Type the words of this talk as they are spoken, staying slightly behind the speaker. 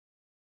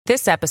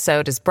This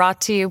episode is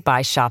brought to you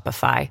by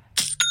Shopify.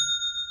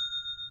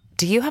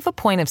 Do you have a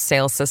point of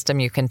sale system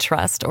you can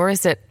trust, or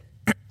is it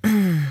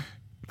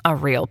a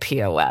real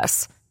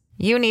POS?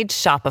 You need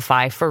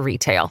Shopify for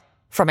retail.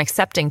 From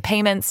accepting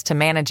payments to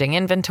managing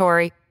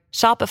inventory,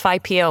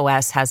 Shopify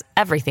POS has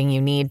everything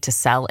you need to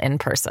sell in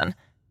person.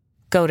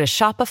 Go to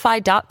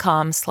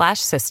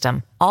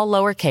shopify.com/system, all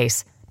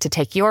lowercase, to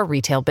take your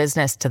retail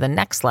business to the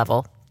next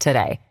level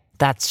today.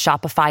 That's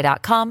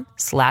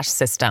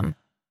shopify.com/system.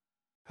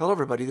 Hello,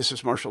 everybody. This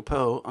is Marshall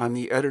Poe. I'm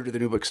the editor of the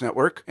New Books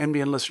Network.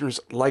 NBN listeners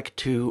like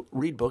to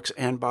read books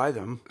and buy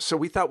them. So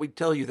we thought we'd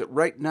tell you that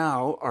right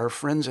now, our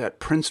friends at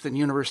Princeton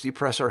University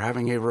Press are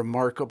having a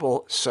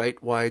remarkable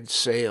site-wide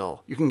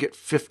sale. You can get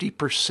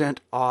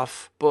 50%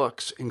 off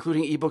books,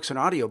 including ebooks and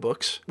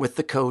audiobooks, with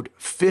the code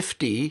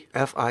 50,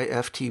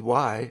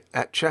 F-I-F-T-Y,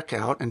 at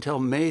checkout until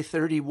May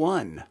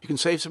 31. You can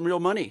save some real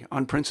money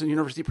on Princeton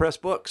University Press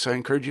books. I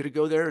encourage you to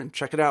go there and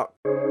check it out.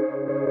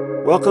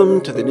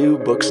 Welcome to the New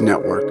Books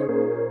Network.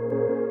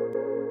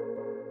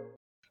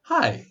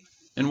 Hi,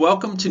 and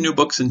welcome to New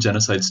Books in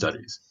Genocide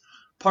Studies,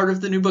 part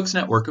of the New Books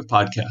Network of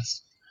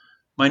podcasts.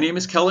 My name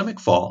is Kelly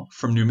McFall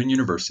from Newman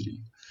University,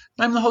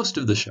 and I'm the host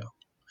of the show.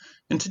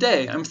 And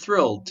today I'm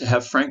thrilled to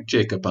have Frank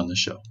Jacob on the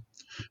show.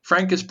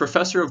 Frank is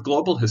professor of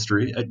global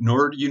history at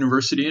Nord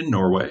University in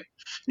Norway,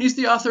 and he's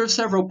the author of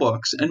several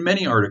books and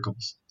many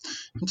articles.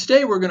 And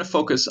today we're going to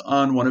focus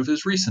on one of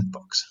his recent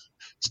books.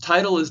 Its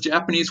title is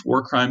Japanese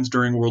War Crimes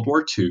During World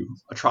War II,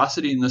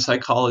 Atrocity and the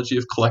Psychology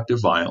of Collective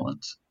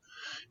Violence.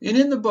 And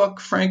in the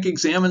book, Frank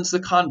examines the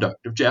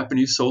conduct of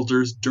Japanese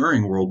soldiers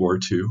during World War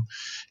II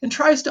and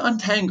tries to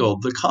untangle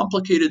the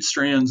complicated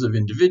strands of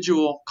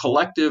individual,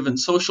 collective, and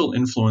social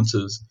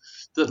influences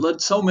that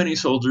led so many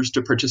soldiers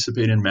to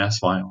participate in mass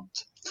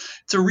violence.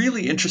 It's a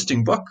really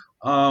interesting book,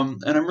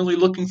 and I'm really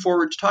looking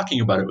forward to talking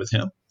about it with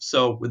him.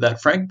 So with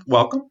that, Frank,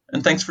 welcome,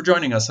 and thanks for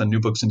joining us on New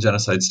Books in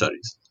Genocide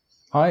Studies.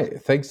 Hi,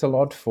 thanks a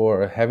lot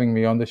for having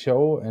me on the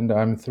show, and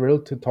I'm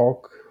thrilled to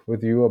talk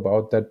with you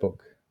about that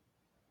book.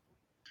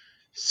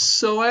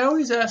 So I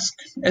always ask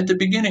at the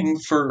beginning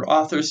for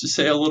authors to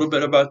say a little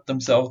bit about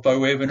themselves by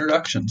way of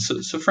introduction.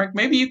 So Frank,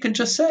 maybe you can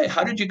just say,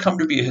 how did you come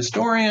to be a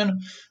historian?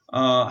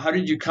 How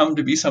did you come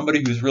to be somebody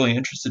who's really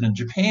interested in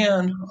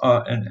Japan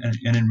and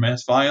in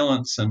mass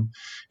violence and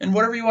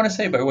whatever you want to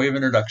say by way of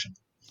introduction?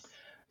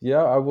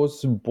 Yeah, I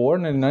was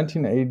born in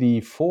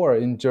 1984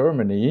 in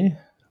Germany,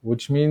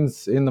 which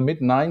means in the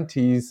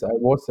mid-90s, I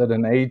was at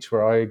an age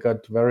where I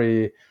got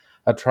very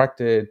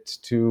attracted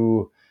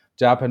to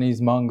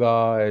Japanese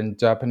manga and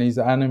Japanese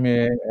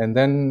anime. And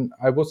then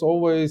I was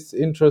always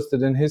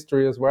interested in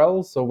history as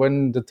well. So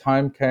when the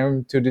time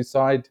came to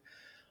decide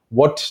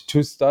what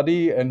to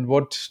study and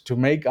what to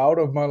make out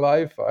of my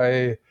life,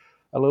 I,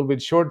 a little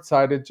bit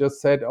short-sighted, just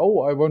said,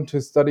 oh, I want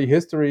to study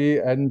history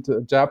and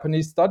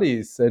Japanese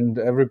studies. And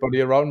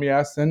everybody around me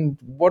asked, and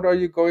what are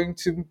you going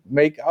to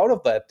make out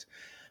of that?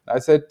 I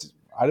said,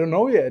 I don't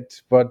know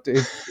yet, but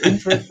it's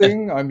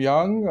interesting. I'm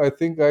young. I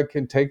think I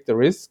can take the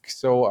risk.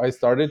 So I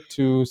started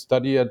to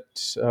study at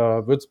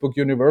Würzburg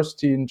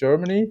University in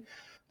Germany.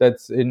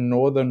 That's in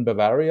northern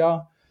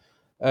Bavaria.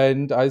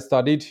 And I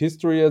studied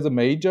history as a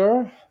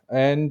major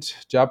and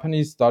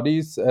Japanese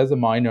studies as a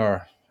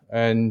minor.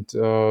 And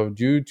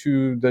due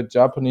to the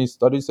Japanese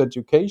studies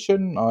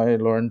education, I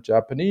learned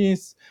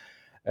Japanese.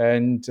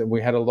 And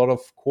we had a lot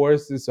of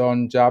courses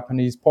on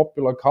Japanese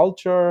popular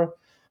culture,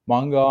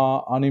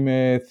 manga,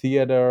 anime,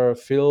 theater,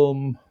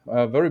 film,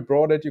 very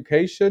broad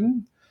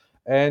education.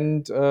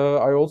 And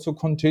I also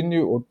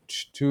continued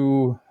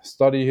to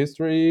study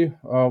history,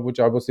 which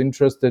I was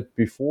interested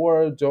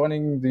before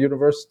joining the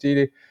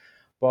university.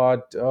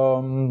 But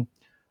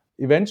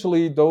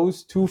eventually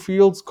those two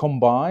fields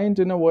combined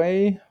in a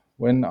way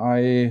when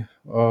I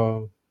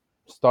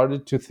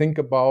started to think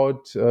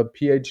about a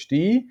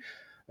PhD.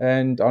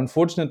 And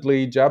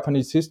unfortunately,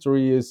 Japanese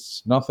history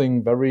is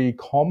nothing very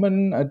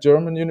common at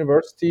German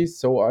universities.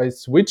 So I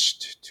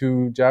switched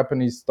to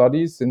Japanese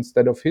studies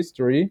instead of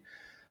history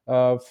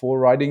for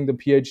writing the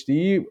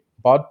PhD,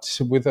 but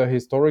with a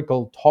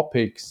historical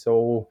topic.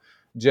 So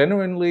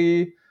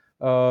genuinely,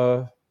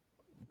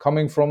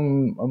 coming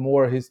from a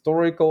more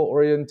historical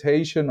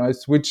orientation, I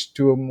switched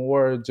to a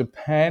more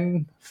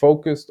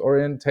Japan-focused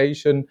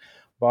orientation,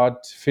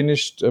 but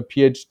finished a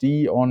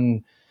PhD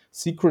on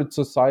secret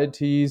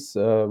societies,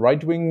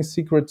 right-wing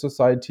secret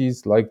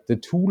societies like the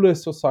Thule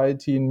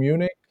Society in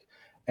Munich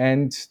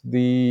and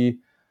the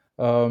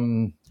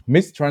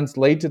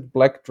mistranslated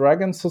Black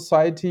Dragon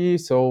Society.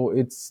 So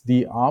it's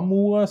the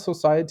Amur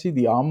Society.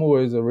 The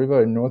Amur is a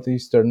river in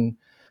northeastern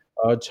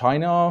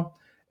China.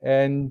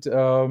 And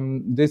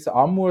this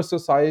Amur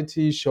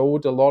Society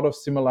showed a lot of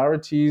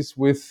similarities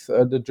with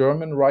the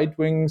German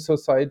right-wing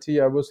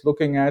society I was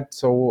looking at.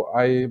 So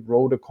I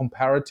wrote a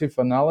comparative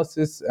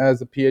analysis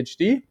as a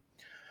PhD.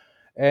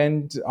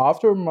 And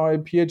after my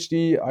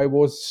PhD, I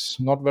was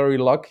not very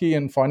lucky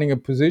in finding a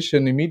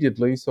position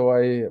immediately. So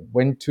I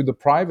went to the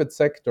private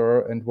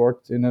sector and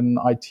worked in an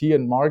IT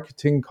and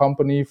marketing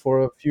company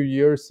for a few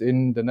years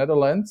in the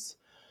Netherlands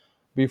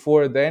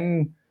before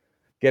then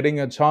getting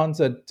a chance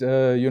at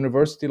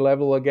university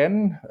level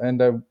again,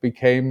 and I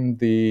became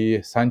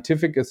the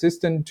scientific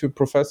assistant to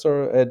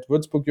professor at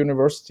Würzburg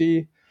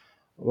University.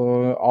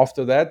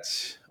 After that,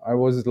 I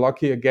was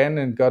lucky again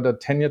and got a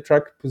tenure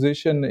track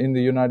position in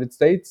the United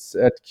States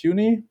at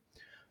CUNY.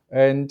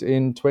 And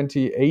in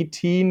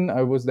 2018,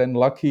 I was then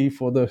lucky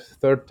for the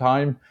third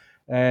time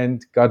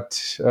and got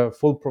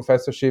full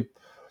professorship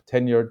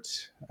tenured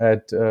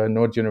at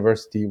Nord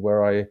University,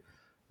 where I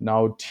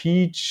now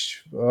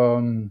teach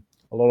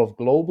a lot of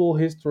global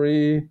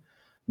history,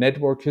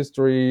 network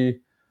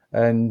history,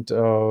 and,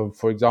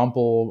 for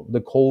example,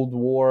 the Cold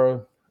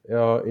War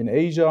in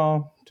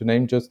Asia, to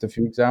name just a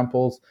few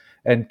examples,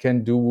 and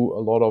can do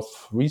a lot of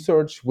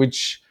research,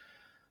 which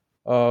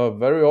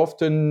very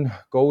often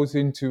goes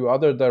into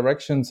other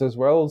directions as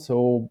well.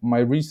 So my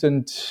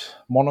recent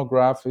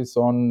monograph is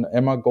on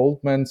Emma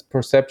Goldman's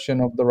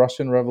perception of the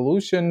Russian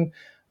Revolution,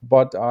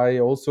 but I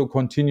also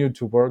continue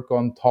to work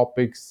on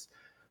topics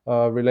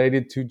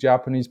related to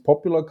Japanese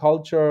popular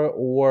culture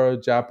or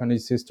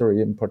Japanese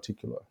history in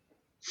particular.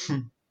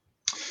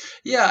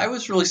 Yeah, I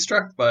was really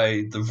struck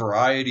by the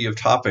variety of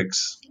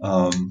topics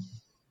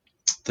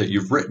that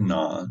you've written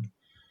on.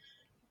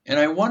 And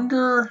I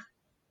wonder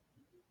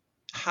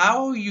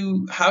how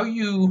you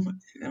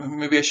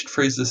maybe I should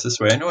phrase this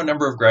way. I know a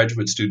number of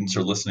graduate students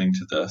are listening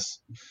to this.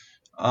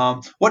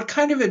 What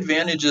kind of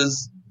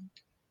advantages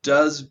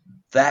does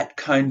that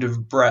kind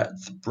of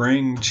breadth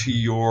bring to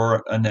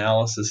your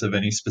analysis of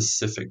any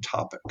specific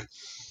topic?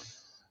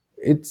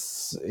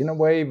 It's in a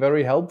way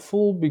very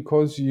helpful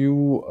because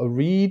you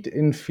read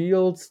in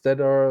fields that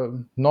are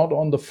not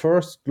on the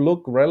first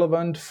look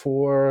relevant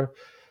for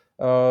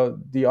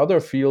the other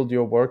field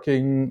you're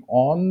working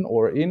on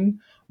or in,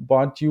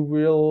 but you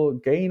will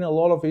gain a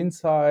lot of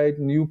insight,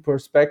 new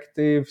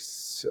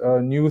perspectives,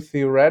 new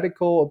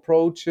theoretical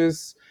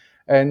approaches,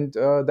 and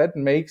that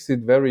makes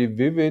it very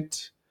vivid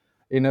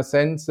in a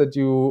sense that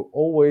you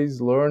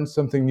always learn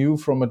something new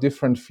from a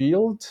different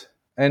field.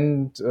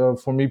 And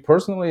for me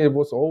personally, it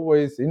was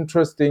always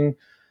interesting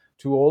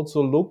to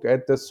also look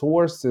at the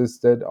sources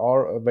that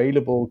are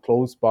available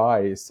close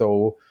by.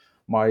 So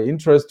my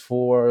interest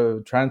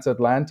for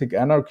transatlantic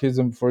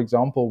anarchism, for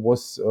example,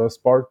 was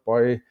sparked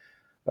by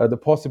the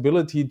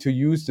possibility to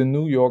use the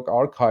New York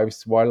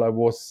archives while I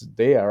was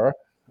there.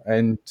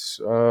 And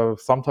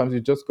sometimes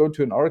you just go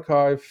to an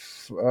archive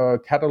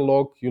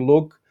catalog, you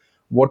look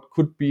what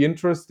could be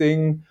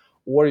interesting,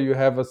 or you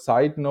have a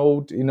side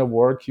note in a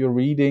work you're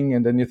reading,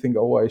 and then you think,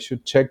 oh, I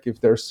should check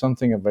if there's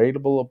something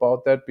available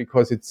about that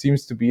because it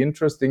seems to be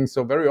interesting.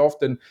 So very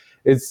often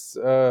it's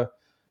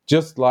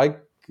just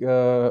like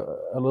a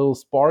little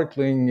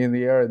sparkling in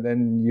the air, and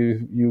then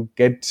you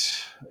get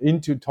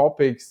into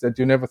topics that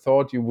you never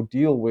thought you would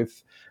deal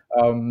with.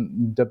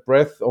 The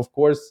breadth, of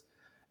course,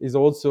 is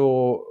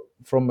also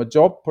from a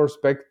job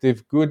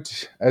perspective good,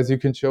 as you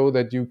can show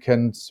that you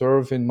can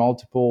serve in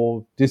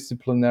multiple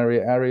disciplinary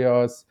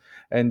areas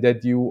and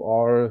that you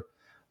are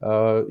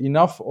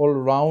enough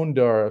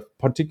all-rounder,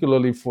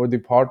 particularly for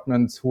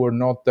departments who are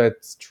not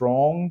that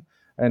strong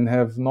and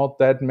have not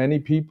that many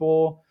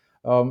people.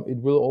 It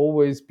will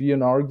always be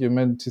an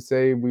argument to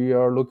say we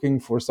are looking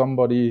for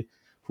somebody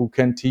who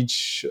can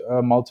teach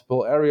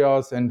multiple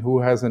areas and who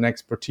has an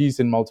expertise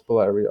in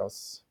multiple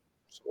areas.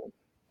 So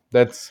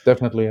that's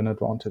definitely an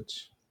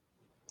advantage.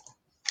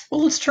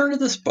 Well, let's turn to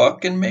this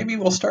book, and maybe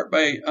we'll start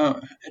by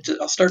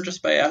I'll start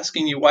just by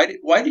asking you why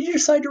did you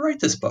decide to write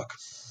this book?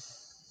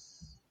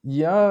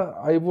 Yeah,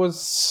 I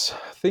was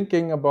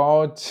thinking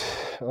about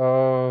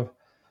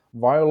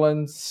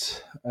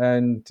violence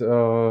and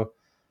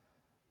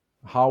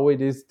how it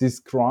is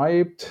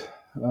described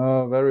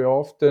very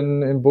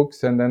often in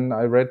books, and then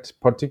I read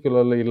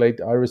particularly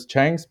late Iris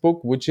Chang's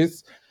book, which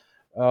is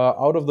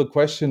out of the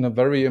question a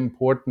very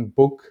important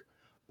book,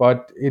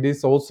 but it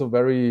is also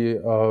very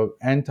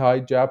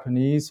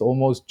anti-Japanese,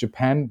 almost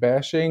Japan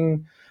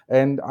bashing,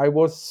 and I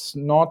was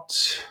not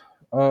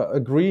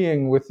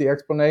agreeing with the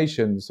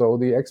explanation. So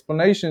the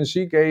explanation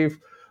she gave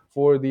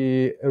for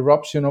the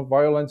eruption of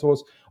violence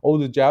was, oh,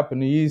 the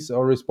Japanese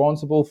are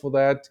responsible for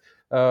that,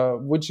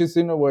 which is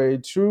in a way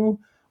true,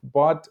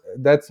 but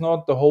that's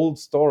not the whole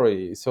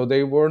story. So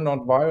they were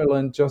not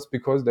violent just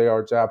because they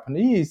are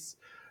Japanese.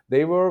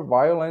 They were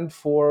violent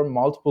for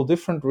multiple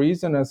different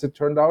reasons, as it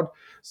turned out.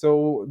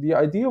 So the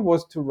idea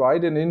was to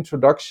write an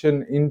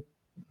introduction in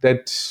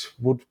that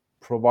would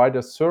provide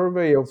a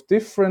survey of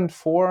different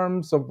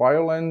forms of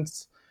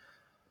violence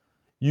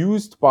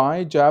used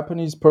by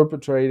Japanese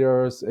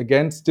perpetrators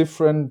against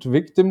different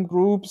victim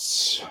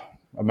groups,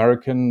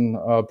 American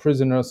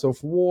prisoners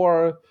of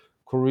war,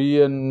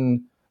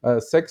 Korean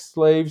sex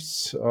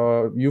slaves,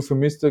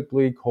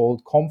 euphemistically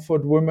called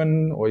comfort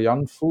women or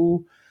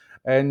yanfu,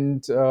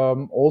 and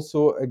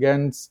also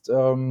against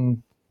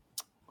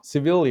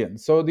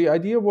civilians. So the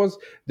idea was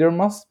there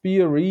must be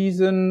a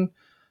reason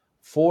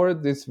for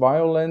this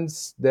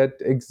violence that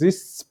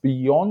exists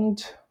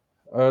beyond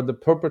the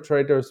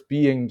perpetrators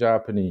being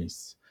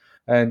Japanese.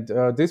 And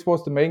this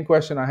was the main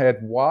question I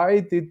had.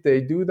 Why did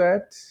they do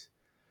that?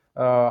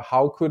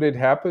 How could it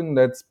happen?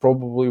 That's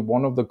probably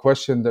one of the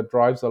questions that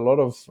drives a lot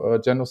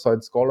of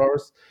genocide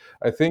scholars.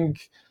 I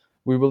think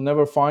we will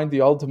never find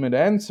the ultimate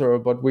answer,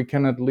 but we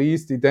can at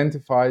least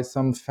identify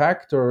some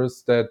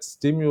factors that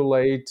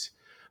stimulate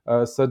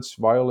such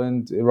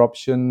violent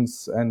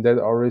eruptions and that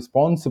are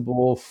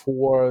responsible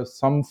for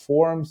some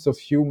forms of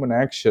human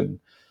action.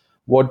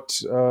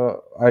 What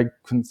I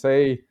can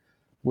say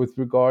with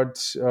regard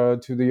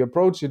to the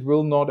approach, it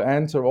will not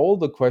answer all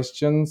the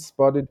questions,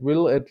 but it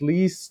will at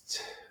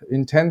least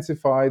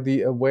intensify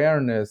the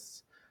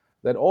awareness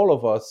that all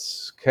of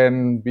us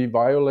can be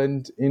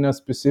violent in a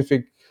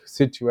specific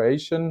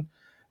situation,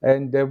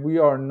 and that we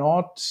are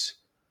not,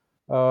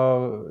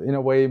 in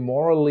a way,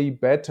 morally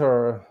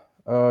better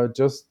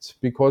just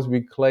because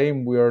we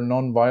claim we are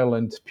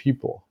non-violent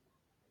people.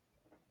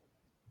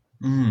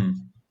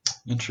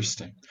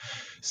 Interesting.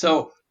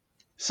 So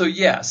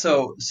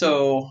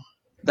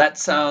that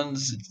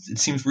it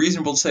seems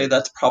reasonable to say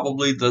that's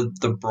probably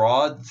the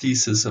broad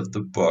thesis of the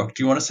book.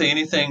 Do you want to say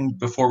anything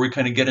before we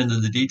kind of get into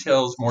the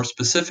details more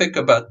specific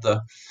about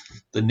the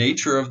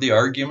nature of the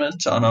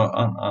argument on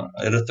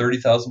at a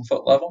 30,000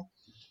 foot level?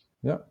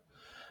 Yeah.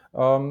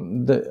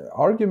 The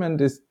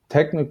argument is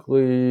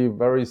technically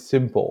very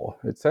simple.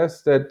 It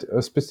says that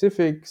a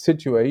specific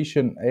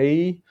situation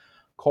A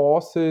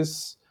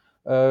causes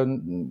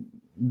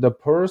the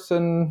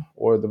person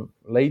or the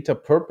later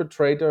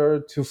perpetrator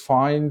to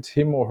find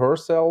him or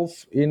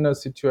herself in a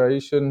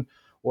situation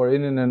or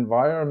in an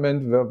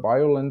environment where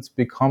violence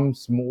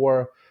becomes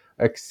more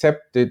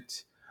accepted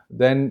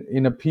than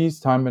in a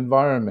peacetime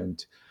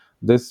environment.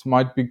 This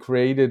might be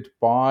created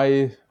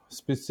by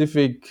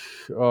specific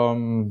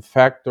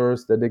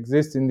factors that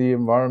exist in the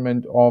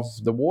environment of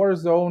the war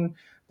zone.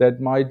 That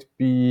might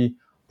be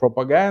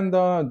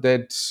propaganda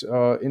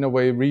that in a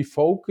way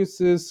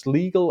refocuses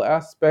legal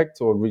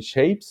aspects or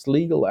reshapes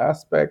legal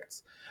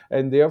aspects,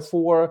 and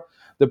therefore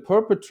the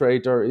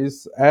perpetrator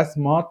is as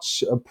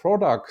much a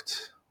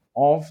product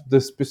of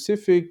the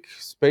specific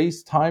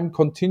space-time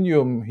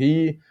continuum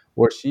he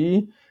or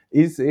she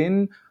is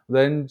in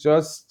than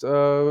just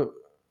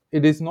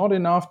it is not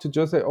enough to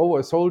just say, oh,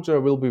 a soldier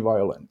will be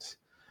violent.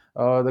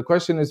 The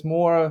question is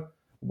more,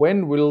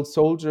 when will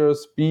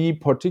soldiers be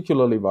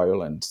particularly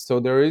violent? So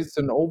there is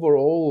an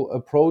overall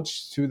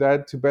approach to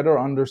that to better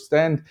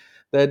understand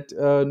that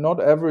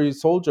not every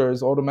soldier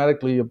is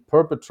automatically a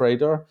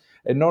perpetrator,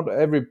 and not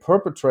every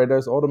perpetrator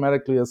is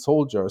automatically a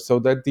soldier. So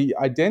that the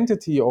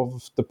identity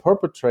of the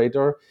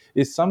perpetrator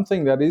is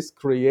something that is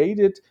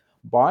created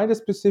by the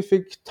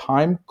specific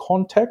time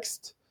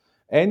context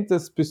and the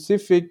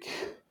specific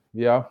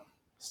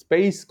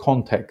space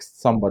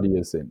context somebody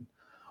is in.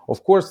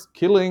 Of course,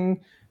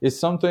 killing is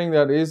something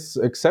that is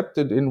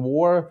accepted in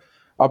war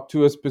up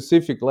to a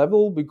specific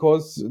level,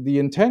 because the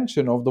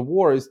intention of the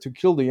war is to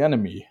kill the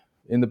enemy.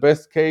 In the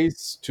best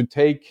case, to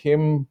take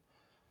him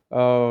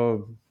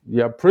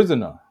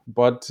prisoner.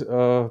 But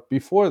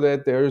before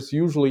that, there's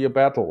usually a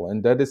battle,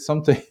 and that is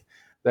something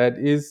that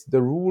is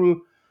the rule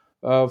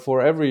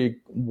for every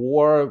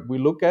war we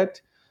look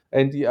at.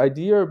 And the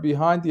idea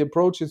behind the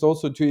approach is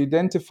also to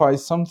identify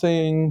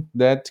something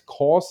that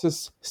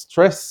causes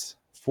stress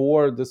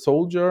for the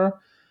soldier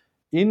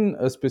in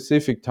a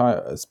specific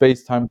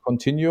space-time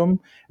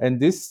continuum. And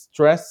this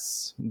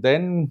stress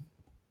then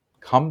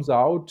comes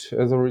out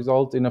as a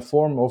result in a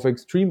form of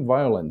extreme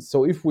violence.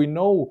 So if we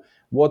know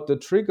what the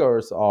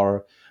triggers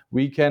are,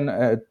 we can,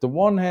 at the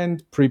one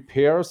hand,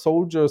 prepare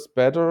soldiers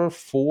better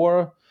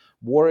for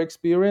war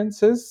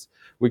experiences.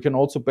 We can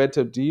also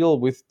better deal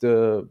with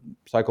the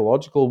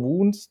psychological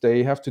wounds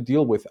they have to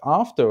deal with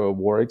after a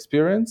war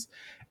experience.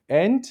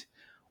 And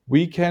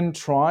we can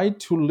try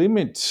to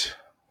limit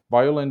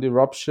violent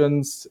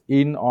eruptions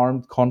in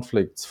armed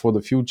conflicts for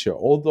the future.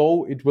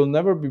 Although it will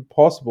never be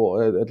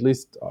possible, at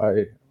least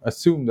I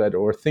assume that,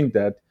 or think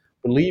that,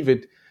 believe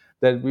it,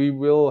 that we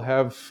will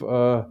have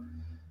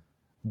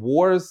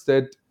wars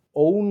that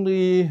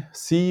only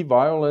see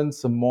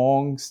violence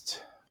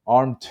amongst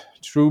armed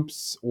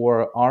troops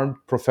or armed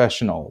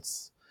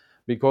professionals.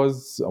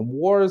 Because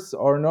wars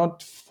are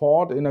not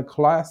fought in a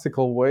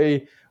classical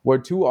way where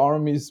two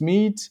armies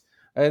meet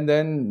and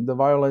then the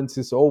violence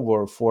is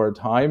over for a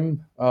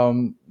time.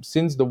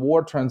 Since the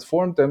war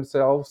transformed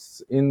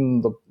themselves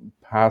in the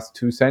past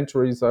 2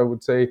 centuries, I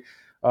would say,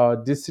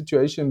 this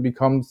situation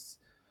becomes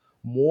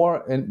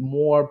more and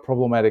more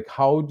problematic.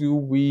 How do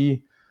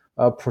we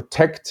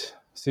protect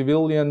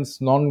civilians,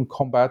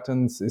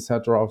 non-combatants,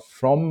 etc.,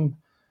 from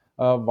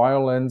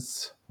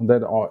violence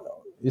that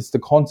is the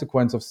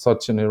consequence of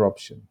such an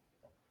eruption?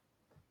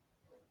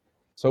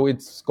 So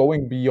it's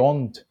going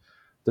beyond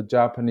the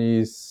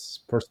Japanese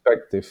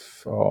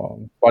perspective,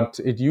 but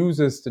it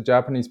uses the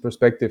Japanese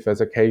perspective as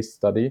a case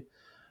study.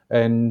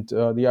 And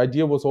the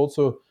idea was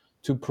also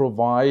to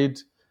provide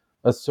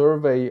a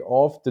survey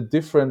of the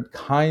different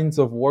kinds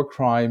of war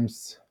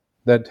crimes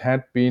that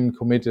had been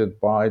committed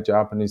by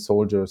Japanese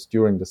soldiers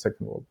during the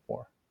Second World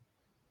War.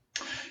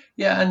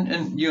 Yeah,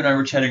 and you and I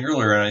were chatting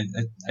earlier, and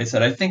I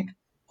said I think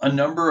a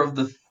number of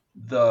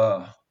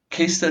the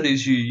case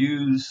studies you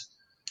use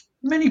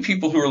many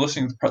people who are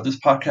listening to this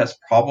podcast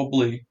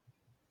probably,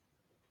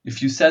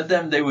 if you said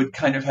them, they would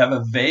kind of have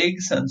a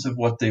vague sense of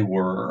what they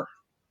were.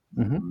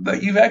 Mm-hmm.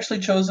 But you've actually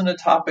chosen a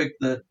topic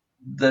that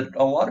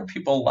a lot of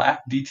people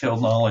lack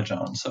detailed knowledge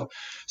on. So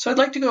I'd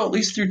like to go at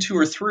least through 2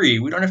 or 3.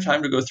 We don't have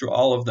time to go through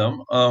all of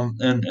them.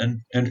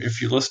 And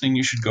if you're listening,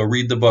 you should go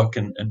read the book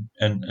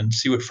and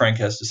see what Frank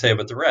has to say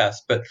about the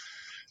rest. But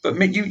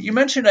you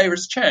mentioned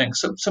Iris Chang,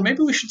 so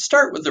maybe we should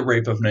start with the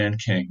Rape of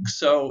Nanking.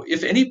 So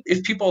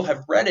if people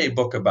have read a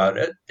book about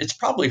it, it's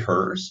probably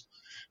hers,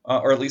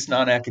 or at least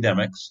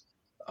non-academics.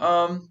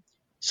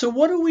 So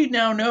what do we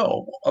now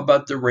know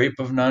about the Rape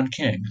of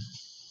Nanking?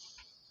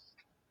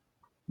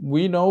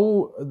 We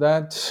know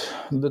that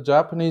the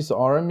Japanese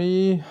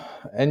army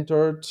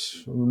entered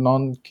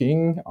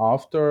Nanking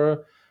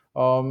after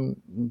a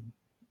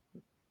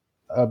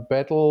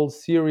battle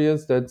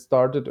series that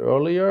started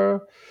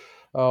earlier,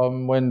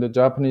 when the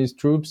Japanese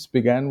troops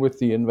began with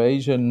the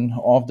invasion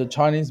of the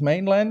Chinese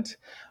mainland.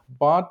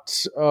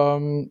 But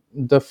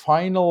the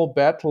final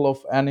battle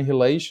of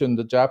annihilation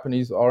the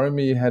Japanese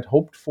army had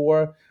hoped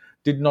for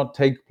did not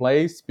take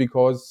place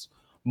because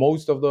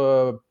most of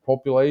the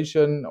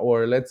population,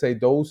 or let's say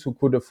those who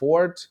could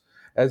afford,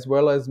 as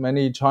well as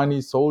many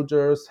Chinese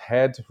soldiers,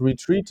 had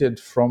retreated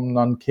from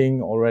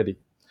Nanking already.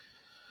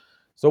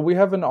 So we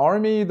have an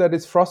army that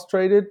is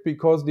frustrated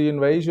because the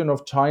invasion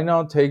of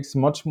China takes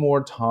much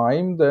more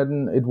time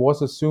than it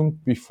was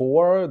assumed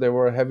before. There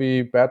were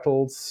heavy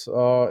battles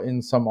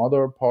in some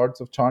other parts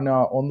of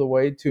China on the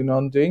way to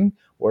Nanjing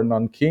or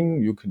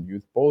Nanking. You can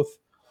use both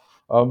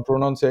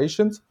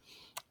pronunciations.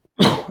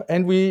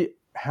 And we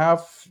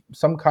have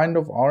some kind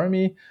of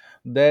army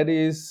that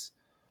is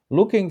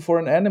looking for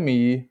an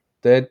enemy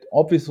that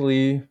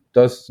obviously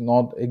does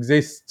not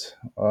exist.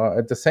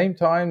 At the same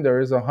time,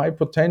 there is a high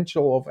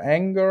potential of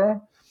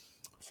anger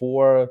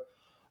for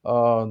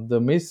the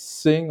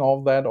missing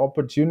of that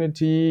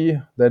opportunity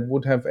that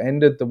would have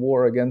ended the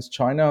war against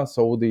China,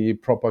 so the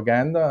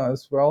propaganda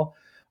as well.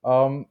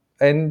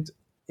 And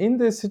in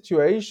this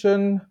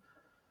situation,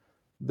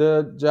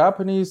 the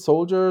Japanese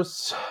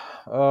soldiers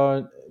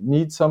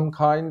need some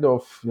kind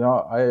of,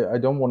 I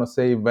don't want to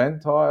say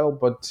ventile,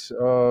 but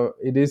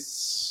it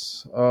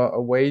is a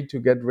way to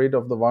get rid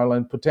of the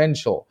violent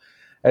potential.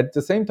 At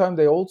the same time,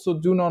 they also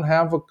do not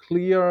have a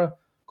clear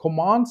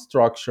command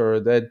structure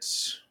that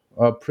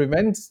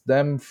prevents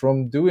them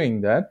from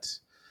doing that.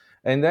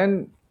 And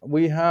then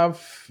we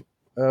have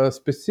a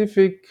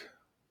specific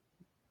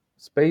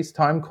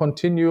space-time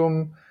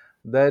continuum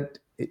that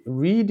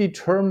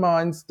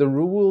redetermines the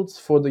rules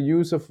for the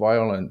use of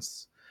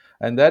violence,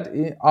 and that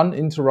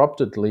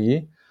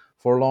uninterruptedly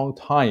for a long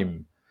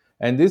time.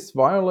 And this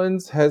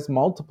violence has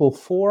multiple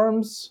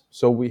forms.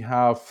 So we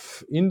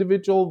have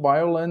individual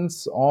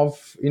violence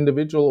of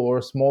individual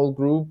or small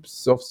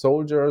groups of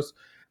soldiers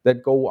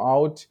that go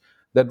out,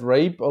 that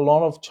rape a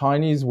lot of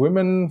Chinese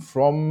women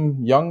from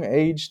young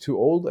age to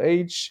old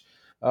age,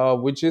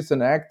 which is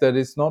an act that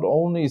is not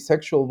only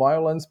sexual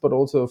violence, but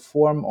also a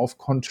form of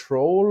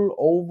control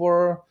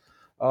over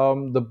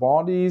the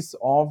bodies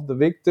of the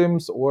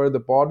victims or the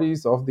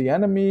bodies of the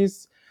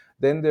enemies.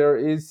 Then there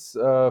is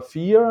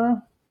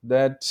fear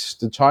that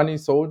the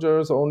Chinese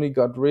soldiers only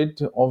got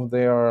rid of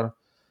their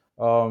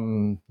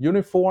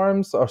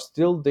uniforms, are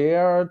still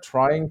there,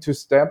 trying to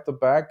stab the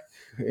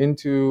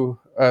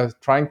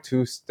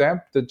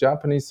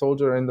Japanese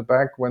soldier in the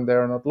back when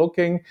they're not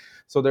looking.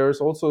 So there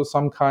is also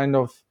some kind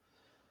of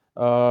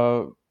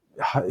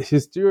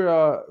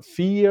hysteria,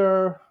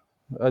 fear,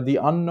 the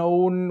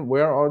unknown.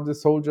 Where are the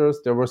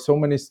soldiers? There were so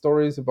many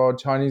stories about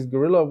Chinese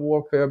guerrilla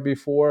warfare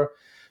before.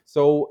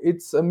 So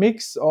it's a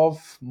mix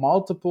of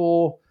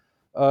multiple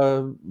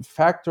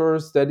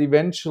factors that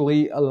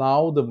eventually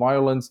allow the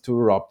violence to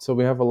erupt. So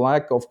we have a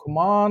lack of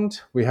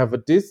command, we have a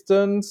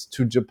distance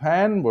to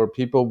Japan where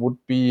people would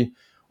be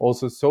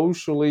also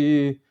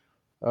socially,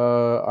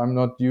 I'm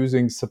not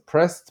using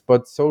suppressed,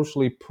 but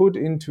socially put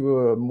into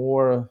a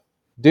more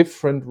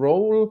different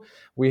role.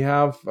 We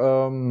have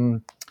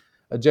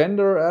a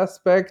gender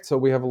aspect, so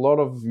we have a lot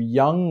of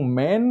young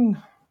men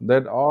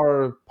that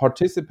are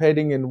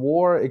participating in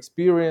war,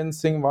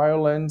 experiencing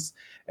violence,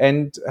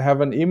 and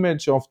have an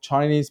image of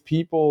Chinese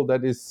people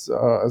that is,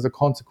 as a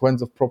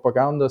consequence of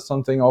propaganda,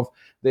 something of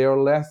they are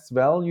less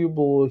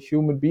valuable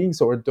human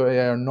beings, or they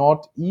are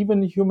not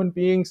even human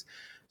beings.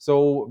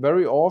 So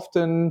very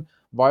often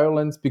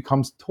violence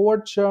becomes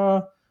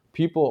torture.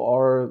 People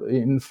are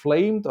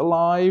inflamed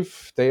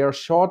alive, they are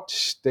shot,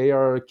 they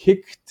are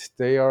kicked,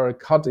 they are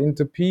cut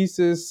into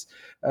pieces.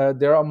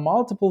 There are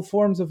multiple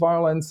forms of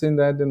violence in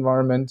that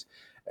environment.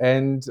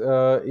 And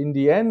in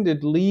the end,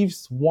 it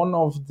leaves one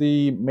of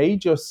the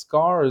major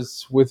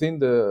scars within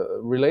the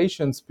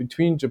relations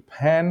between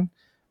Japan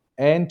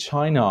and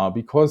China,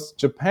 because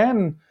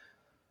Japan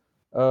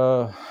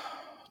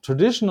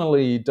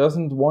traditionally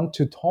doesn't want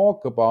to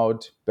talk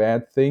about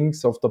bad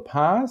things of the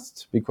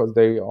past because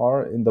they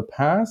are in the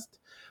past,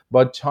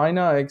 but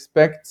China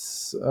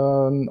expects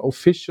an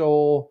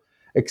official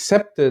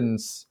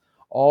acceptance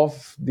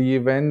of the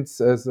events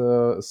as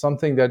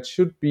something that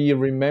should be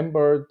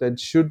remembered, that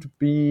should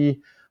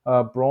be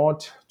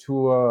brought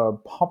to a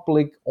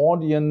public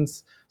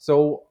audience.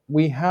 So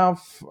we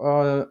have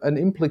an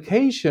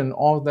implication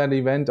of that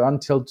event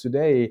until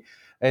today.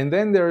 And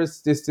then there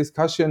is this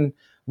discussion.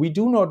 We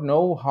do not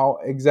know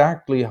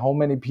exactly how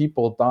many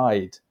people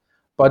died,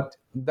 but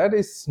that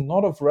is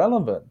not of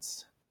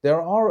relevance.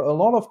 There are a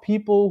lot of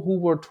people who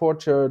were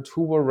tortured,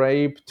 who were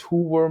raped,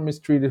 who were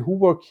mistreated, who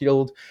were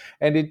killed,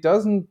 and it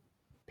doesn't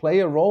play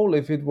a role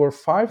if it were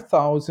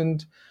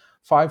 5,000,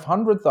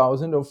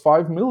 500,000, or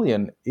 5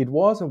 million. It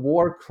was a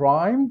war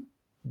crime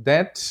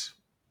that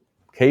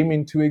came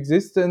into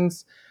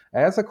existence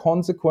as a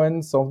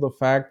consequence of the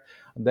fact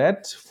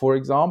that, for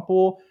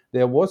example,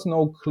 there was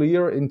no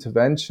clear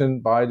intervention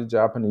by the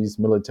Japanese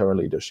military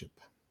leadership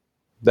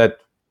that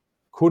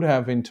could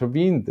have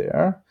intervened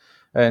there.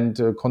 And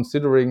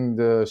considering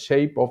the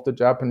shape of the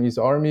Japanese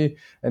army,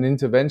 an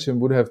intervention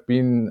would have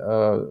been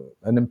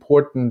an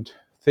important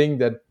thing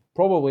that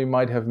probably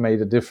might have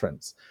made a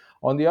difference.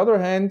 On the other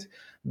hand,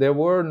 there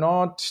were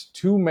not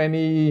too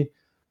many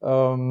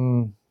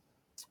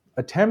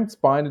attempts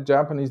by the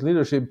Japanese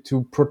leadership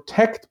to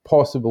protect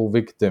possible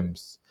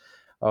victims.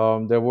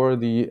 There were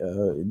the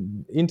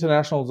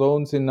international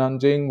zones in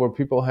Nanjing where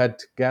people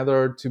had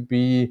gathered to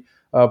be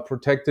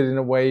protected in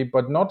a way,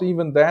 but not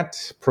even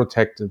that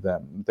protected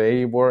them.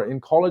 They were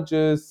in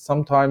colleges,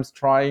 sometimes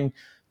trying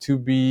to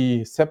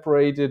be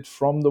separated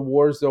from the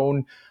war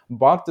zone,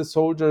 but the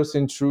soldiers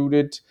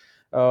intruded.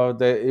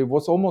 It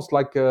was almost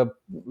like a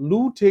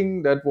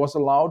looting that was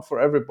allowed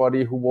for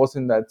everybody who was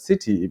in that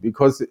city,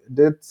 because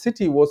that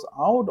city was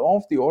out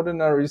of the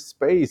ordinary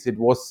space. It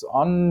was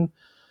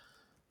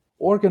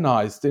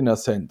unorganized in a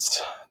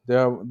sense.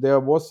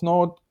 There was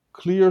not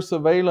clear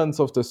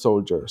surveillance of the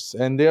soldiers,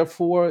 and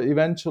therefore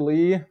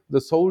eventually the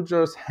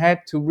soldiers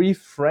had to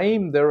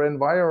reframe their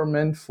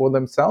environment for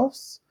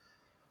themselves.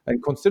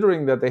 And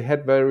considering that they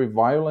had very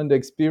violent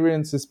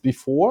experiences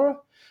before,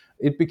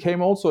 it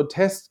became also a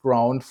test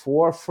ground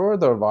for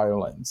further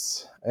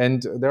violence.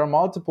 And there are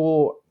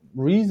multiple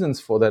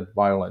reasons for that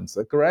violence: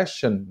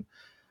 aggression,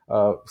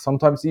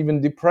 sometimes even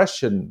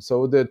depression.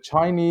 So the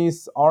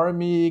Chinese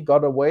army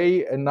got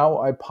away, and now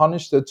I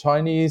punish the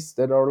Chinese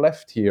that are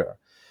left here.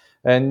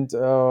 And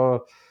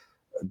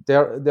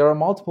there are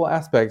multiple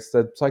aspects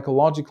that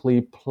psychologically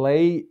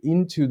play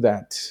into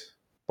that.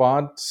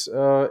 But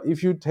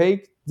if you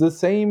take the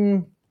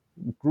same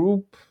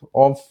group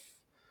of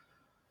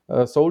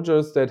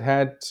soldiers that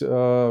had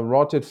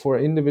rotted for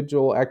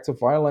individual acts of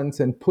violence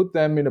and put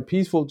them in a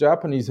peaceful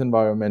Japanese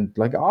environment,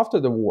 like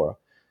after the war,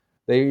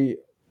 they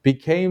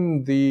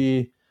became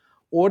the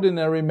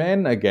ordinary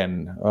men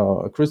again.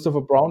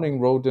 Christopher Browning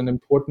wrote an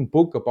important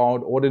book about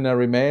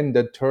ordinary men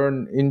that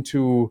turn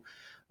into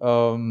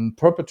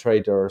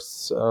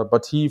perpetrators,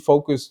 but he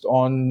focused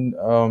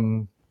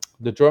on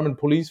the German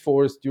police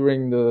force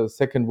during the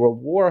Second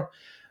World War.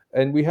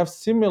 And we have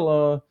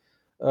similar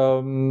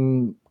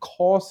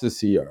causes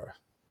here.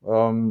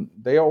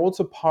 They are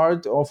also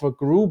part of a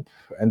group,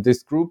 and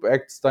this group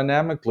acts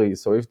dynamically.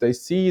 So if they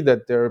see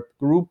that their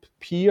group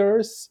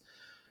peers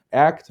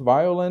act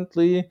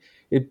violently,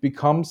 it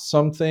becomes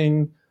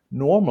something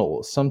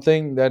normal,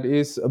 something that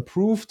is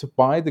approved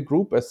by the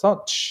group as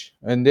such.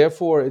 And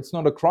therefore, it's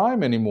not a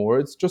crime anymore.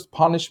 It's just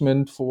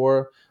punishment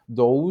for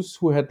those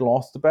who had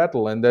lost the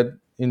battle. And that,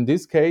 in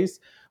this case,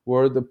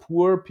 were the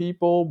poor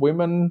people,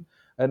 women,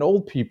 and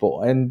old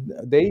people. And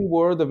they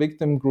were the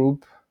victim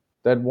group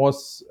that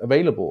was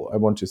available, I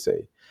want to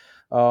say.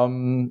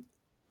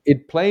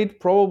 It played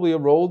probably a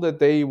role that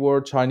they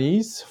were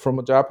Chinese from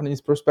a Japanese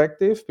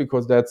perspective,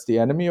 because that's the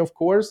enemy, of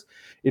course.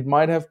 It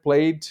might have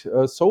played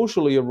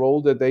socially a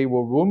role that they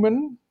were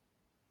women.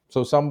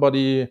 So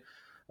somebody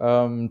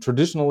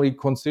traditionally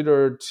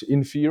considered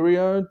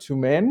inferior to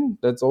men.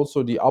 That's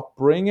also the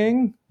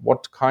upbringing.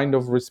 What kind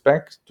of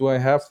respect do I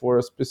have for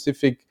a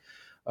specific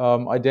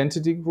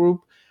identity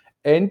group?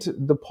 And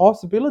the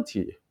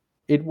possibility.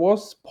 It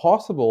was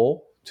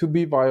possible to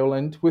be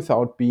violent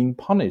without being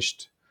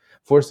punished.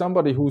 For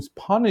somebody who's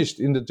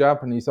punished in the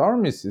Japanese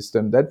army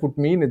system, that would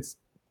mean it's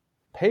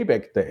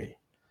payback day.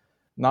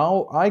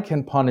 Now I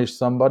can punish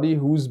somebody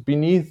who's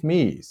beneath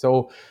me.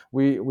 So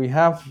we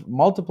have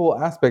multiple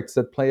aspects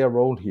that play a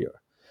role here.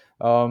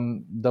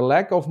 The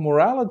lack of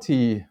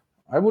morality,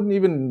 I wouldn't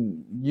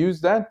even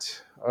use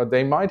that.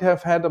 They might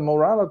have had a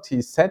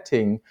morality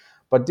setting,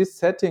 but this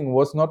setting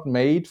was not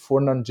made for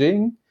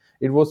Nanjing.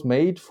 It was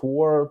made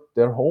for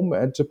their home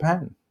at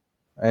Japan.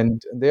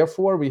 And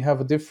therefore, we have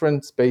a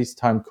different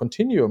space-time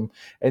continuum.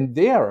 And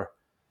there,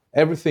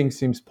 everything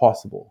seems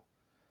possible.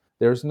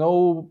 There's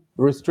no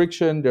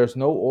restriction, there's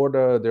no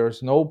order,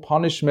 there's no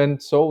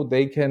punishment, so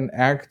they can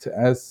act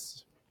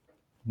as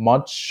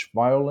much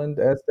violent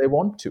as they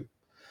want to.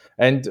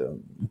 And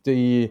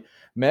the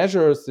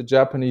measures the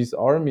Japanese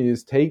army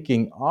is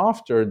taking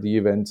after the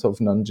events of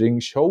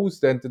Nanjing shows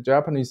that the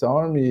Japanese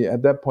army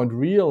at that point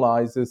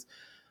realizes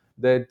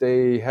that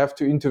they have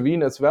to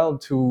intervene as well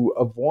to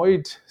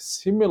avoid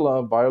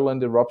similar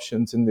violent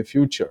eruptions in the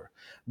future.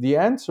 The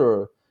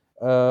answer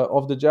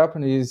of the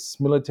Japanese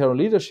military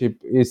leadership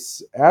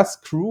is as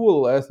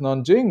cruel as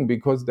Nanjing,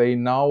 because they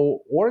now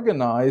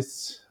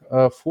organize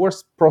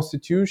forced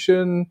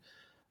prostitution,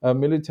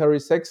 military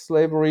sex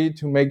slavery,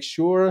 to make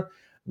sure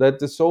that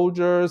the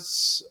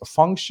soldiers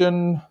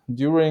function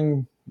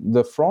during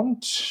the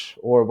front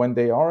or when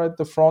they are at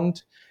the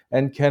front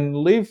and can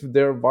live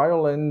their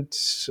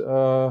violent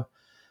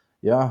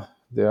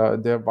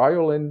their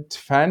violent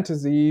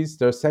fantasies,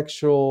 their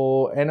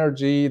sexual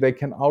energy. They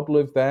can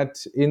outlive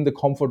that in the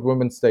comfort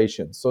women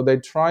stations. So they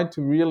try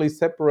to really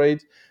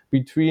separate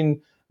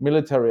between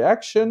military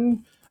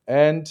action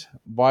and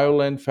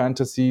violent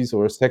fantasies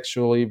or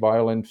sexually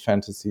violent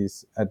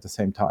fantasies at the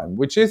same time,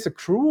 which is a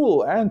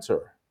cruel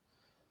answer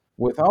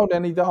without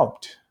any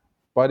doubt.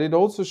 But it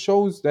also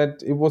shows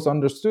that it was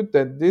understood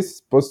that this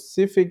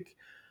specific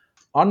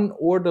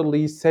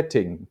unorderly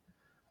setting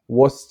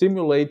was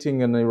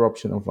stimulating an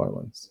eruption of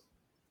violence.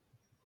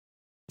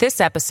 This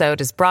episode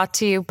is brought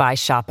to you by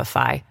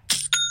Shopify.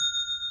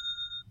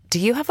 Do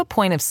you have a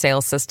point of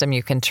sale system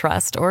you can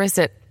trust, or is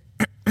it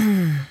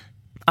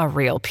a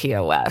real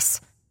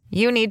POS?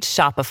 You need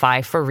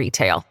Shopify for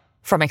retail.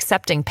 From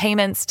accepting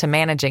payments to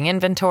managing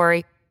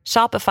inventory,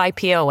 Shopify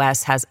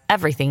POS has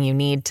everything you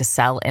need to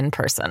sell in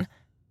person.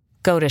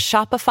 Go to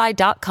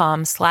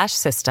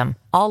shopify.com/system,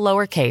 all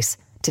lowercase,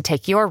 to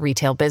take your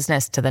retail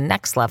business to the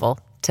next level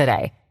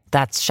today.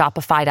 That's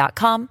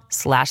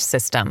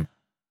shopify.com/system.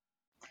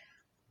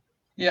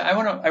 Yeah, I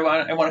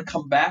want to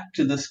come back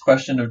to this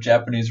question of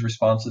Japanese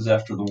responses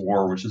after the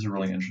war, which is a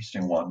really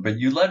interesting one. But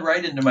you led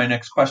right into my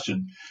next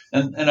question,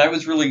 and I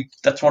was really,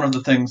 that's one of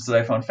the things that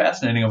I found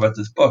fascinating about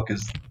this book,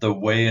 is the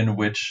way in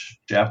which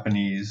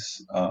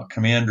Japanese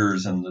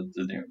commanders and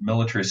the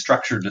military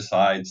structure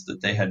decides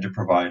that they had to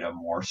provide a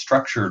more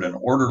structured and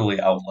orderly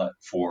outlet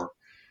for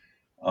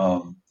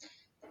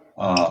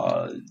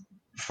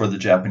the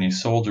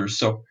Japanese soldiers.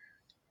 So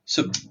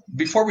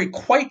before we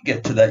quite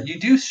get to that, you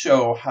do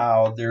show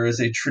how there is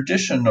a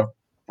tradition of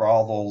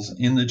brothels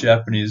in the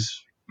Japanese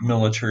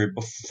military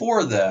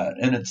before that,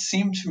 and it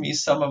seemed to me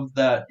some of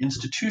that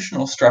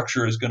institutional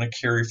structure is going to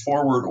carry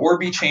forward or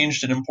be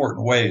changed in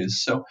important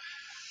ways.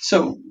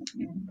 So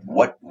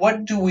what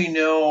do we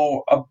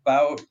know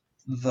about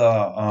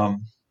the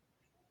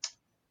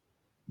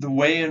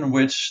way in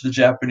which the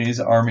Japanese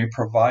army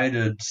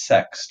provided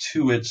sex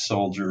to its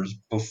soldiers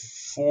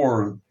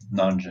before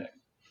Nanjing?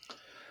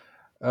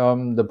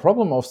 The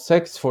problem of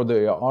sex for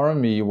the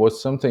army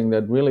was something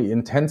that really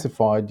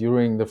intensified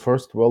during the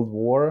First World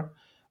War,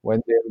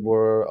 when there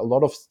were a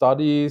lot of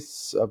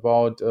studies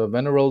about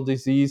venereal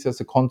disease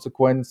as a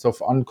consequence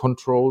of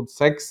uncontrolled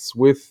sex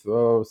with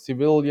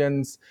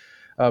civilians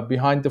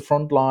behind the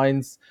front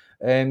lines.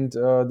 And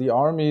the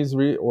armies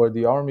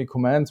the army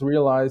commands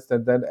realized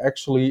that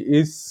actually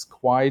is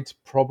quite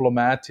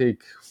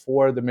problematic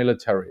for the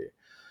military.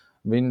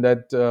 I mean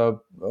that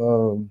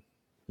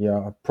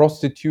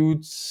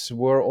prostitutes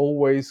were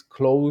always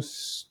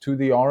close to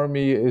the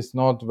army is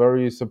not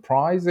very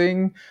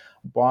surprising,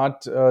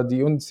 but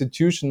the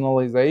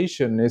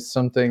institutionalization is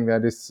something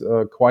that is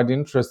quite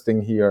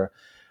interesting here.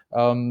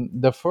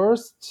 The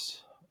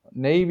first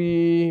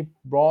Navy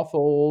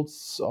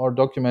brothels are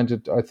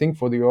documented, I think,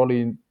 for the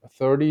early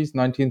 30s,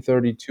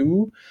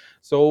 1932.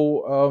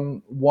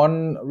 So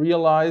one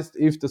realized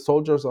if the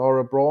soldiers are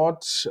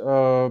abroad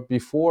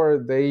before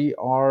they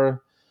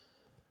are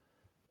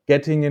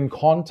getting in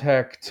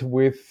contact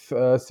with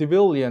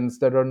civilians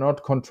that are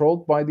not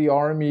controlled by the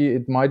army,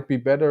 it might be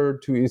better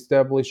to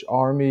establish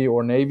army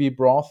or navy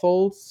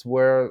brothels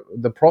where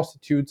the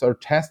prostitutes are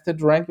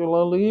tested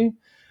regularly,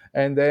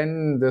 and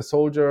then the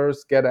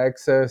soldiers get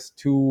access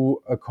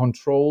to a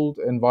controlled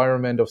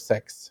environment of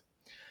sex.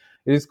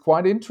 It is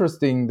quite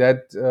interesting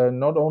that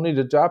not only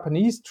the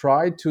Japanese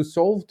tried to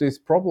solve this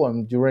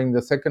problem during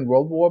the Second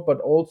World War,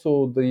 but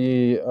also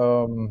the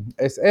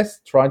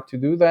SS tried to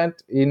do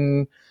that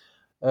in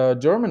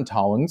German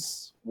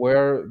towns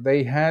where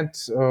they had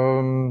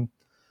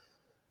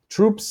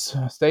troops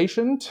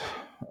stationed,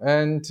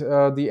 and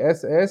the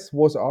SS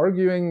was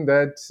arguing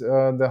that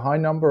the high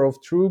number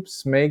of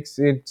troops makes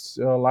it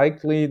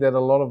likely that a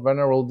lot of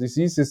venereal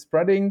disease is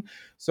spreading.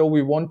 So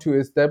we want to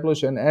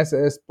establish an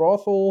SS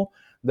brothel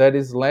that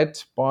is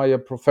led by a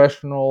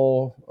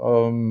professional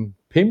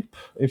pimp,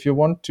 if you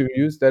want to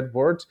use that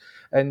word,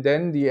 and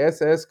then the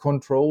SS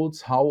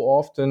controls how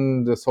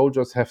often the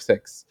soldiers have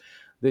sex.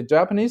 The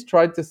Japanese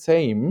tried the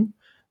same.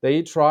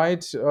 They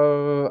tried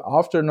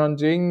after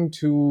Nanjing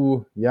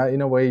to,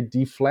 in a way,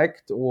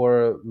 deflect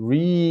or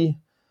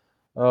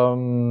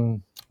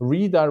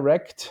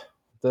redirect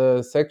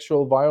the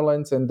sexual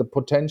violence and the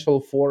potential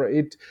for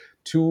it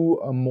to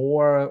a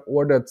more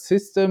ordered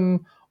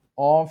system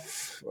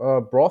of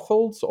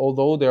brothels,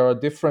 although there are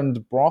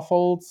different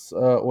brothels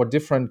or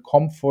different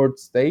comfort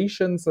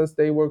stations, as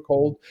they were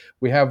called.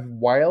 We have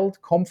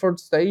wild comfort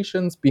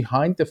stations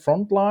behind the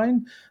front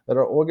line that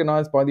are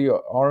organized by the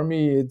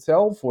army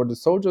itself or the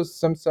soldiers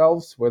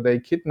themselves, where they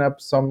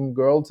kidnap some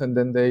girls and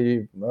then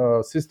they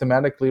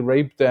systematically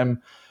rape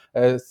them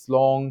as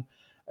long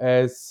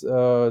as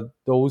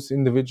those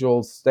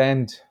individuals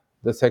stand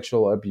the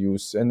sexual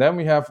abuse. And then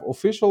we have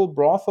official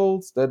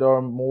brothels that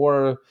are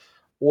more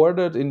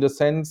ordered in the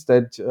sense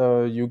that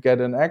you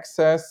get an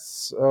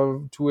access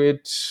to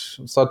it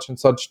such and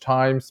such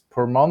times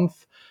per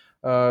month.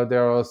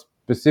 There are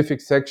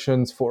specific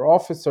sections for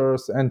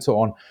officers and so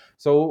on.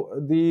 So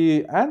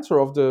the answer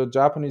of the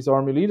Japanese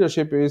army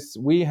leadership is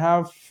we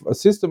have a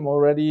system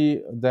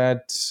already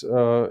that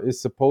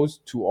is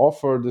supposed to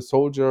offer the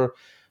soldier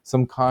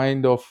some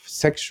kind of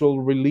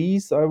sexual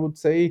release, I would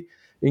say,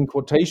 in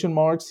quotation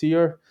marks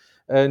here.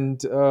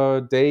 And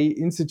they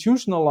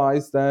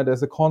institutionalized that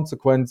as a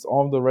consequence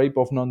of the rape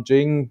of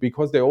Nanjing,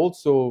 because they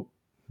also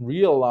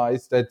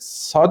realized that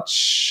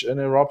such an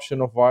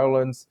eruption of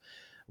violence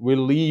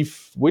will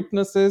leave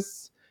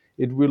witnesses,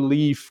 it will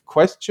leave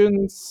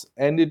questions,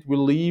 and it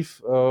will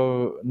leave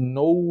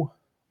no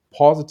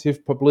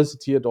positive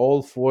publicity at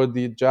all for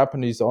the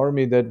Japanese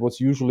army that was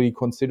usually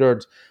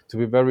considered to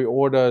be very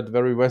ordered,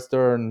 very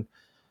Western,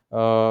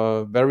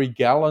 very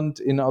gallant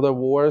in other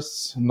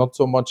wars, not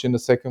so much in the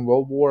Second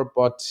World War,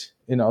 but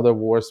in other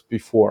wars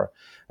before.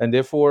 And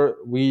therefore,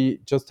 we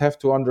just have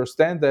to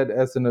understand that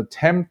as an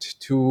attempt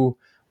to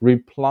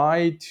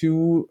reply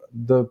to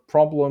the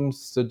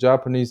problems the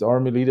Japanese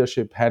army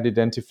leadership had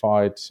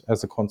identified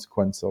as a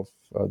consequence of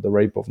the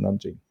rape of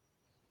Nanjing.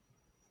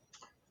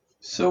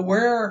 So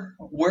where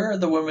are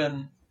the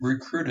women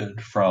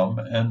recruited from,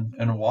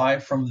 and why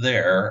from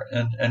there,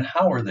 and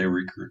how are they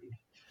recruited?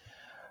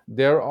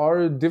 There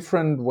are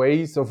different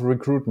ways of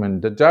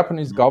recruitment. The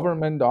Japanese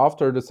government,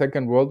 after the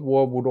Second World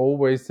War, would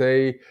always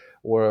say,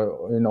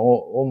 or in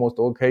almost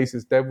all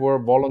cases, there were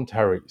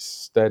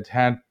voluntaries that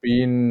had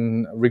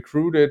been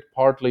recruited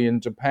partly in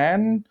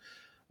Japan,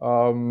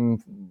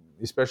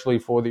 especially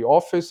for the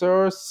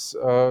officers.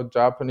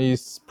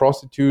 Japanese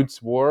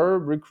prostitutes were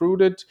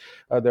recruited.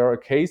 There are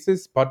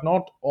cases, but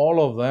not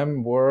all of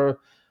them were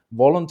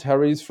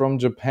voluntaries from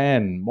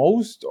Japan.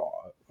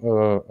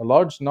 A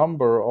large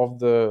number of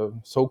the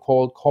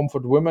so-called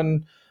comfort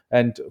women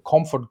and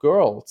comfort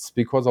girls,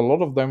 because a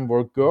lot of them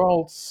were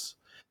girls,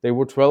 they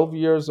were 12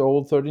 years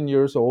old, 13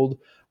 years old,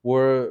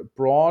 were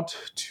brought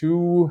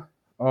to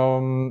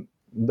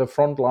the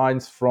front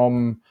lines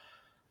from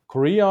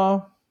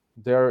Korea.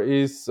 There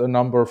is a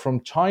number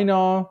from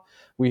China.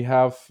 We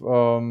have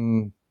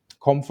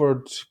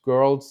comfort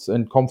girls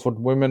and comfort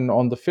women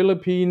on the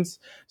Philippines.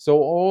 So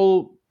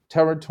all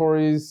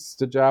territories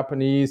the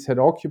Japanese had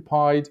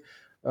occupied.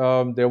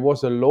 There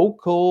was a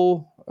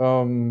local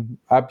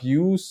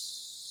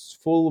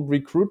abuseful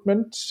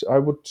recruitment. I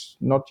would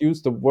not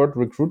use the word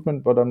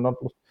recruitment, but I'm not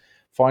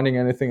finding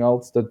anything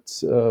else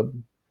that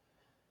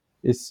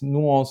is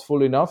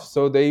nuanceful enough.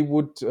 So they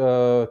would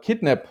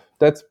kidnap.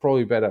 That's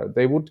probably better.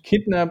 They would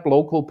kidnap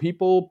local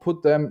people,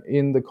 put them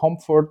in the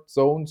comfort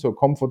zones or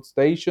comfort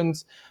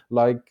stations,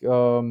 like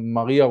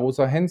Maria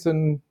Rosa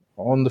Hansen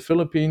on the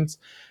Philippines.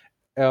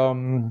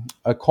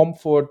 A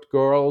comfort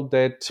girl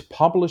that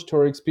published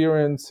her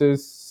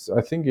experiences,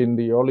 I think in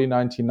the early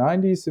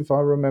 1990s, if I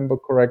remember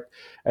correct,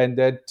 and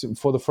that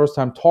for the first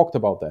time talked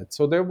about that.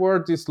 So there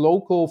were these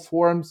local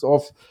forms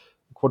of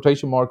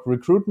quotation mark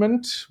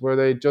recruitment where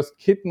they just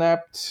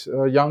kidnapped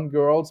young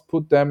girls,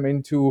 put them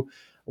into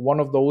one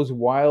of those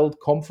wild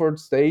comfort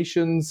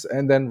stations,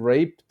 and then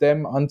raped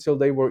them until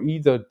they were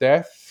either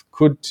deaf,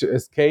 could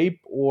escape,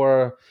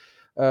 or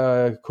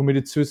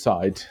committed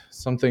suicide,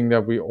 something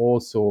that we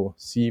also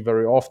see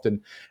very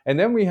often. And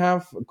then we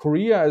have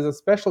Korea as a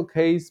special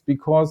case,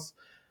 because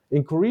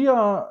in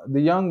Korea, the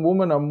young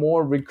women are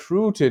more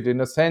recruited in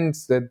a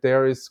sense that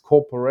there is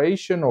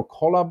cooperation or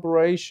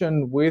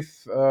collaboration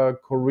with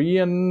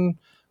Korean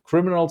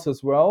criminals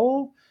as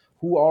well,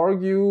 who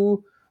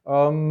argue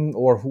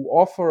or who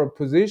offer a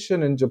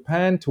position in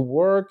Japan to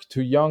work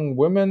to young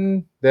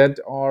women that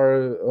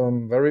are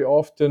very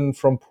often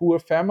from poor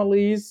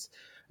families,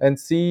 and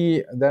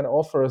see that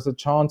offer as a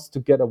chance to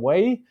get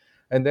away.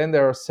 And then they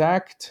are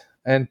sacked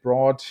and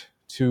brought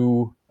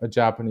to a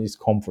Japanese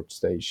comfort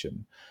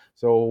station.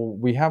 So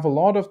we have a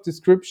lot of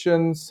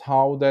descriptions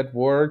how that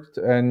worked.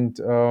 And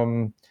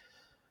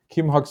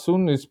Kim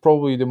Hak-sun is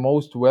probably the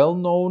most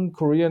well-known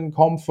Korean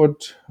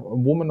comfort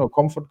woman or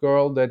comfort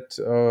girl that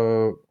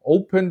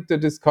opened the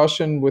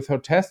discussion with her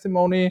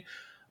testimony.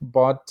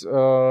 But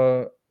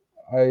I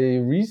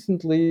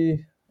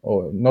recently,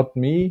 not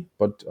me,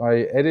 but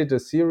I edited a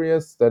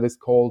series that is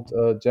called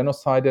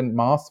Genocide and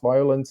Mass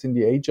Violence in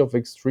the Age of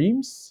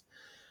Extremes,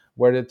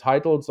 where the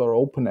titles are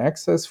open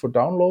access for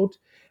download.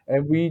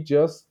 And we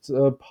just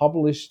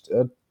published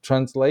a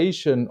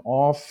translation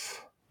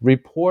of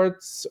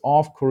reports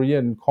of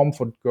Korean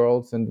comfort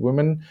girls and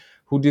women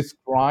who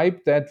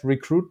described that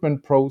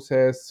recruitment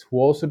process, who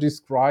also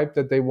described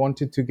that they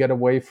wanted to get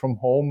away from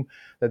home,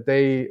 that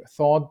they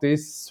thought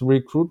this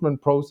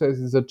recruitment process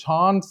is a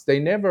chance. They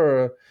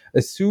never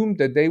assumed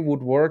that they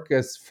would work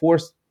as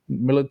forced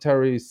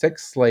military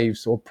sex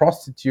slaves or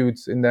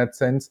prostitutes in that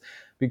sense,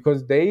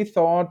 because they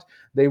thought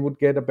they would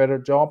get a better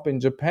job in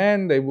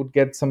Japan, they would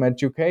get some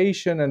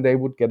education, and they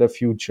would get a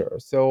future.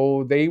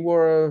 So they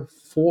were,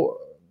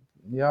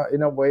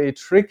 in a way,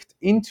 tricked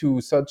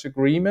into such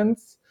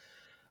agreements.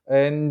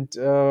 and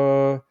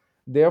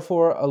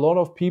therefore a lot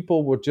of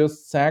people were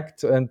just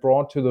sacked and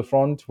brought to the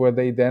front, where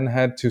they then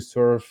had to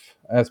serve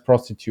as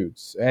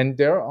prostitutes. And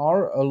there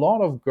are a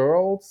lot of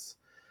girls.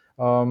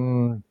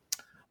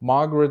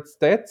 Margaret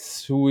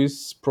Stetz, who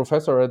is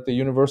professor at the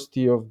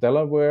University of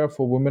Delaware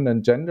for Women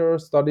and Gender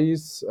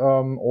Studies,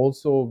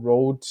 also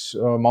wrote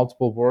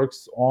multiple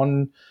works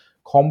on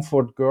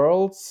comfort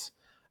girls,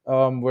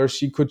 where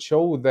she could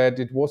show that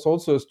it was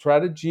also a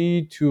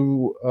strategy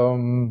to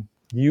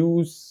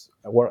use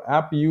or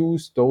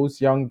abuse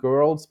those young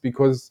girls,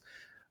 because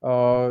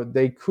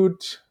they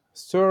could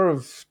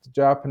serve the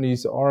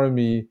Japanese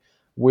army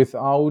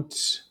without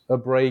a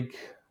break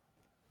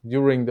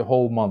during the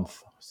whole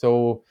month.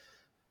 So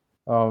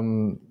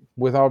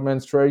without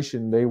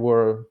menstruation, they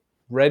were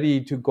ready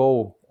to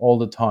go all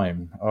the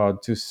time,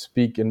 to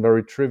speak in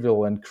very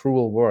trivial and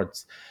cruel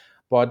words.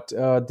 But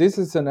this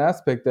is an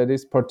aspect that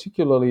is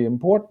particularly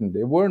important.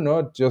 They were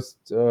not just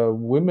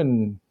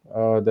women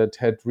that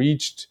had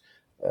reached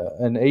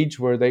an age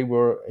where they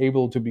were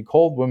able to be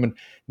called women.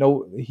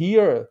 No,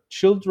 here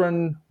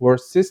children were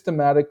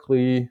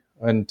systematically,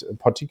 and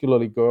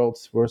particularly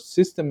girls, were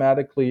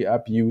systematically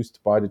abused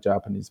by the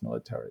Japanese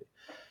military.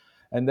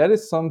 And that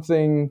is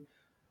something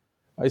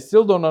I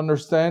still don't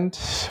understand,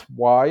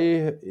 why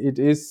it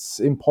is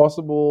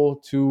impossible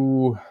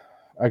to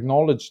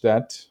acknowledge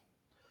that.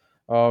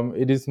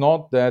 It is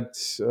not that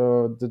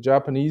the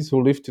Japanese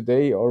who live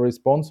today are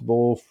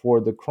responsible for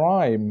the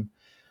crime,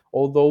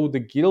 although the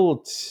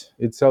guilt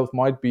itself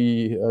might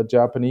be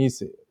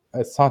Japanese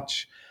as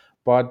such.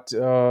 But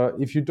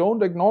if you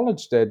don't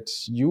acknowledge that,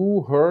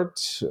 you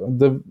hurt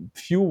the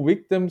few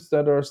victims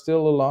that are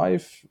still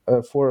alive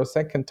for a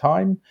second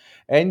time,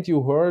 and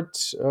you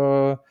hurt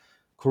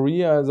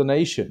Korea as a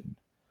nation,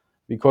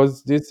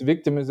 because this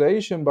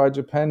victimization by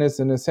Japan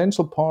is an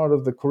essential part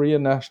of the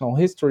Korean national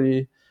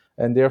history,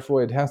 and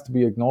therefore it has to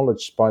be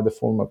acknowledged by the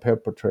former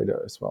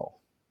perpetrator as well.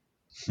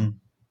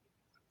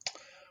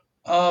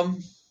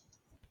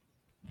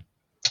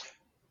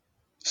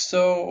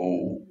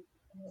 So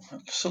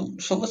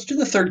let's do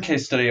the third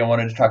case study I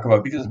wanted to talk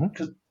about, because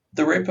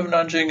the rape of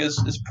Nanjing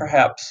is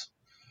perhaps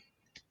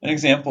an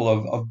example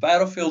of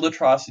battlefield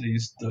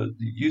atrocities. The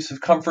use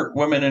of comfort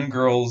women and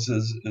girls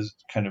is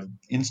kind of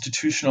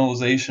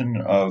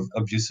institutionalization of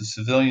abuse of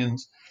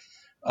civilians.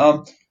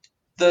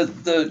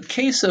 The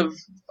case of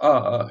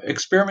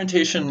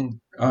experimentation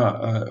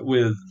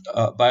with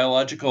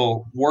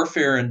biological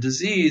warfare and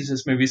disease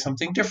is maybe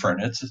something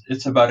different.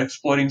 It's about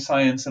exploiting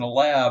science in a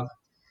lab,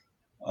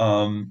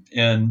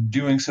 and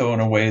doing so in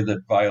a way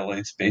that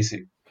violates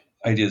basic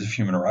ideas of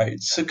human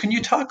rights. So can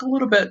you talk a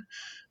little bit,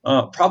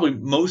 probably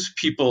most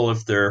people,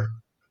 if they're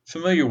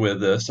familiar with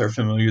this, are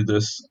familiar with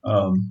this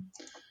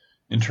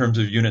in terms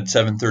of Unit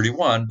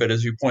 731, but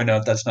as you point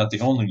out, that's not the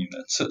only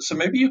unit. So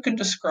maybe you can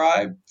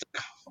describe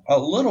a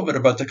little bit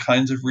about the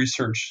kinds of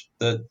research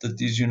that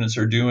these units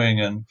are doing,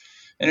 and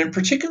in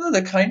particular,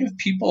 the kind of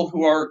people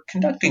who are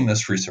conducting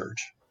this research.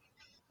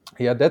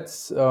 Yeah,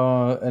 that's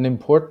an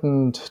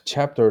important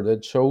chapter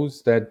that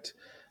shows that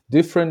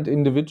different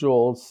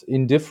individuals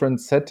in different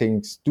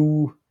settings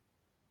do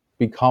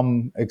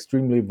become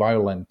extremely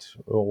violent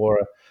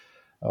or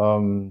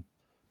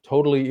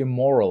totally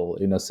immoral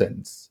in a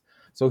sense.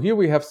 So here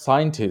we have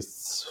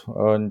scientists,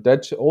 and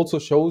that also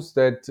shows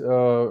that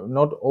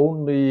not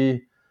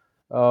only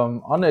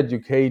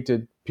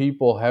uneducated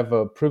people have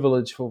a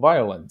privilege for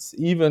violence.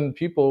 Even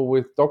people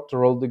with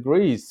doctoral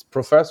degrees,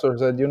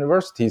 professors at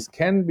universities,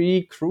 can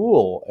be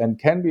cruel and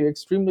can be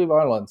extremely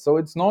violent. So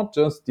it's not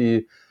just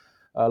the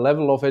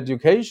level of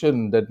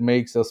education that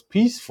makes us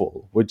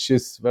peaceful, which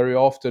is very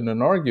often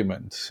an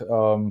argument.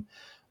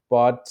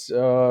 But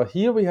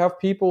here we have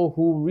people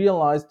who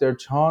realize their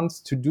chance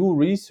to do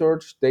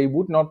research they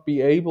would not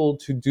be able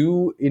to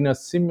do in a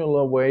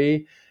similar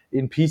way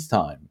in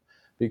peacetime.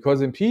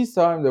 Because in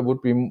peacetime, there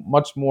would be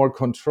much more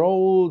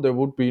control. There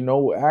would be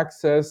no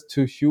access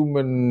to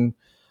human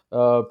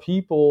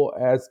people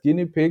as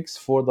guinea pigs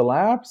for the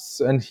labs.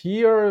 And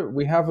here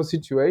we have a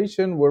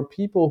situation where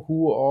people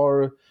who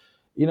are,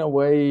 in a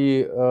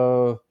way,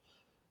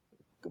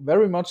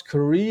 very much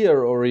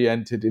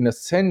career-oriented, in a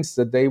sense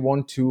that they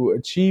want to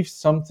achieve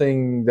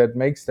something that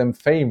makes them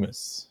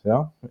famous.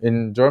 Yeah,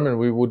 in German,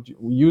 we would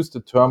use the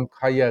term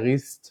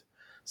Karrierist,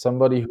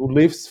 somebody who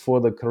lives for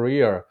the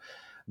career.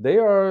 They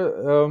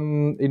are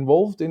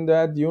involved in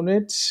that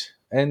unit,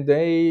 and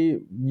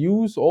they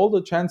use all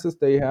the chances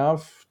they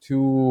have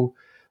to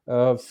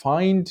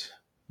find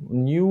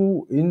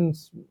new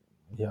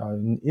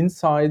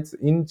insights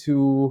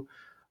into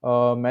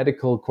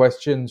medical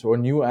questions or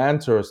new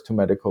answers to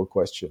medical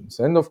questions.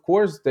 And of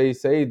course, they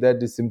say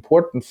that it's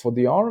important for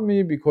the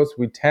army because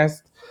we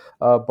test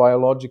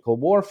biological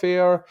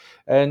warfare.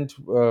 And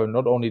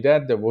not only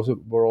that,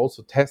 were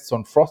also tests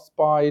on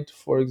frostbite,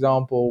 for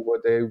example, where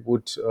they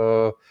would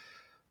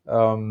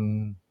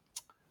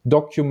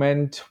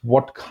document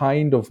what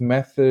kind of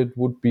method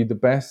would be the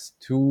best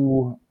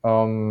to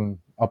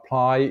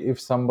apply if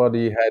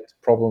somebody had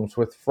problems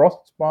with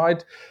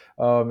frostbite.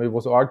 It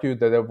was argued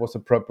that there was a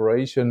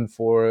preparation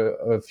for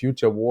a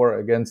future war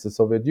against the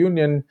Soviet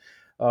Union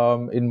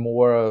in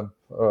more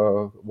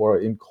or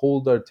in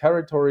colder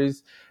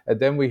territories. And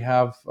then we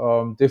have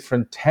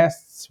different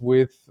tests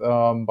with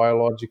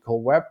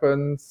biological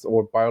weapons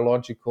or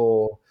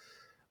biological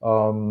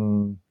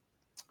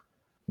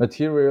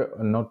material,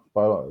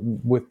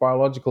 with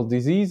biological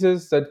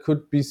diseases that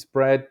could be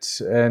spread.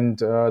 And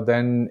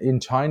then in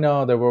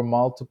China, there were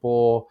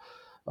multiple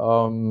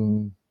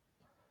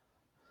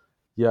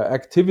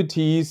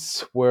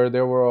activities where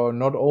there were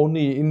not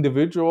only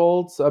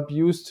individuals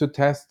abused to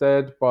test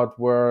that, but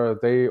where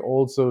they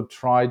also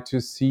tried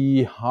to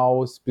see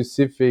how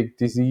specific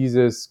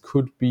diseases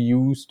could be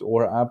used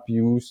or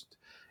abused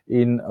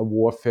in a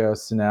warfare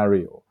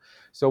scenario.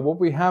 So what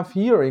we have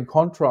here, in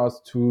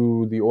contrast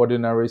to the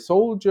ordinary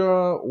soldier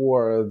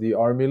or the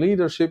army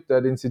leadership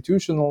that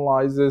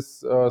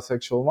institutionalizes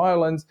sexual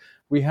violence,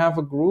 we have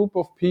a group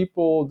of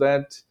people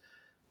that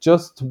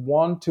just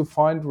want to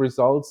find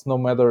results no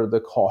matter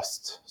the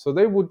cost. So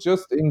they would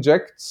just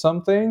inject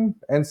something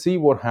and see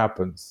what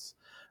happens.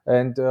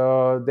 And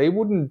they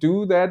wouldn't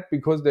do that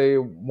because they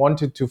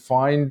wanted to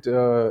find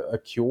a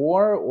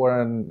cure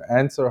or an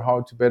answer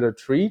how to better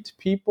treat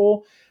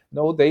people.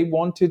 No, they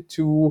wanted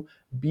to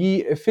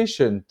be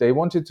efficient. They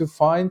wanted to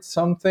find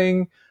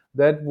something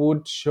that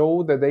would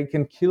show that they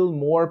can kill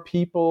more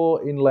people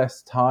in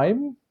less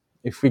time.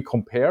 If we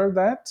compare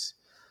that,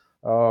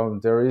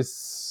 there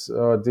is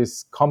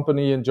this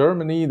company in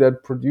Germany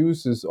that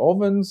produces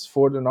ovens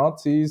for the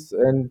Nazis,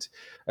 and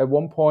at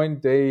one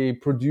point they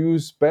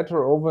produce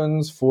better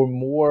ovens for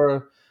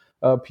more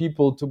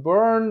people to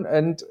burn.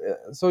 And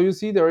so you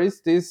see, there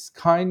is this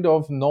kind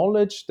of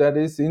knowledge that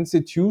is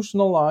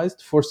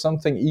institutionalized for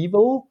something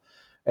evil,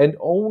 and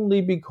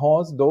only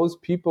because those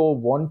people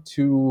want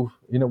to,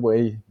 in a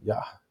way,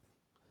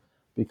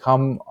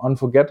 become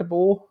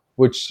unforgettable,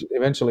 which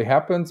eventually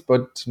happens,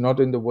 but not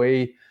in the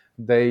way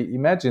they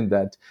imagine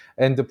that.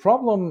 And the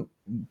problem,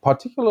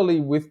 particularly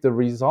with the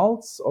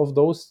results of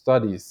those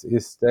studies,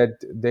 is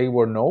that they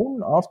were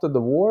known after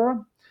the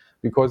war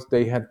because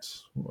they had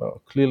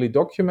clearly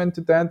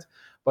documented that,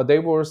 but they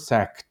were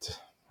sacked.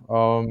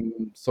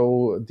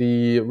 So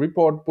the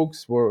report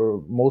books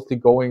were mostly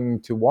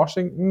going to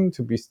Washington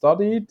to be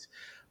studied.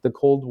 The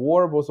Cold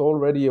War was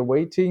already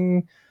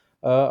awaiting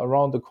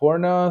around the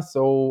corner.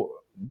 So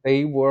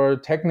they were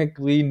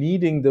technically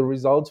needing the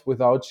results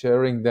without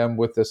sharing them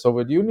with the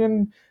Soviet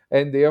Union.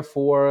 And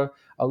therefore,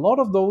 a lot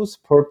of those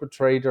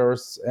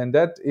perpetrators, and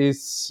that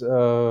is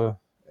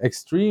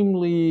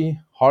extremely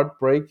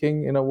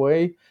heartbreaking in a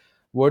way,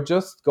 were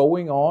just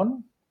going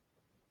on,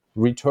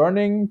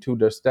 returning to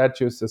their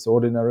status as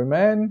ordinary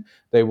men.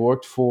 They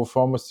worked for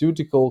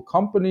pharmaceutical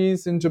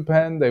companies in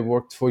Japan. They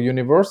worked for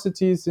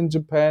universities in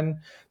Japan.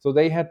 So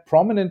they had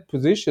prominent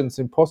positions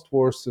in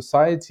post-war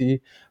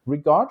society,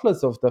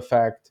 regardless of the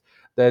fact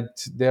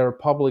that their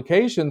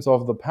publications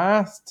of the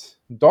past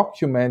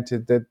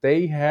documented that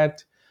they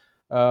had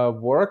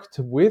worked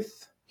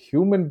with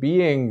human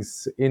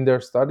beings in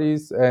their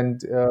studies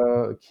and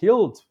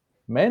killed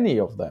many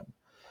of them.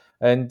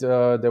 And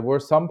there were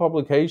some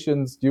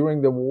publications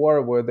during the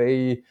war where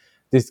they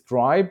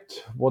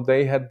described what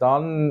they had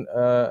done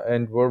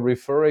and were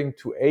referring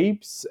to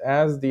apes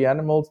as the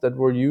animals that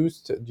were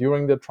used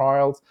during the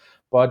trials.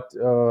 But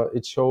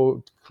it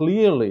showed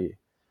clearly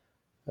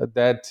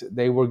that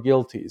they were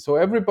guilty. So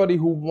everybody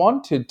who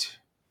wanted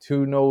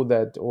to know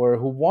that or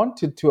who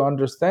wanted to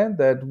understand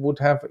that would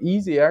have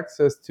easy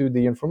access to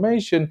the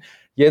information,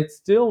 yet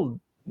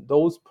still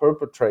those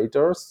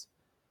perpetrators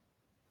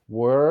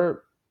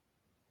were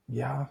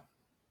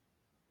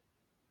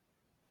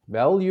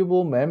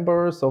valuable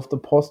members of the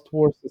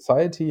post-war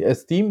society,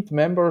 esteemed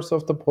members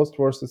of the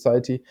post-war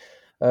society,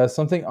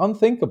 something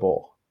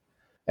unthinkable.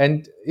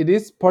 And it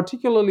is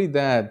particularly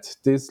that,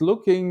 this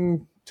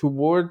looking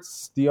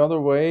towards the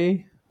other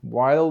way,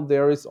 while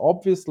there is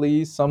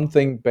obviously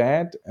something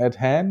bad at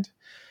hand,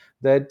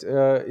 that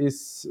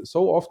is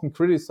so often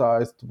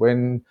criticized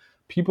when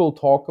people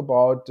talk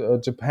about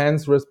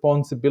Japan's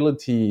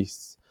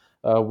responsibilities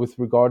with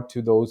regard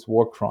to those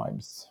war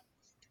crimes.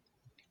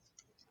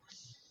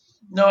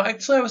 No,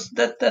 actually,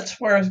 that's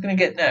where I was going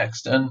to get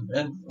next, and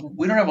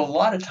we don't have a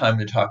lot of time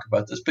to talk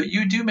about this, but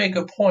you do make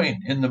a point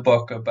in the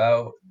book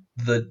about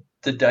the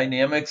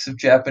dynamics of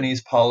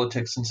Japanese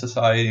politics and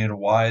society and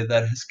why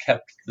that has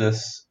kept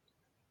this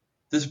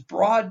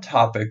broad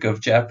topic of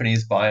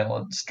Japanese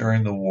violence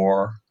during the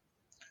war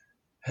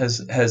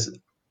has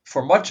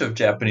for much of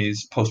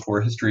Japanese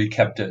post-war history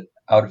kept it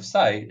out of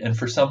sight, and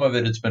for some of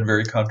it, it's been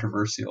very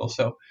controversial.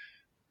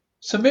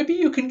 So maybe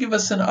you can give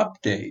us an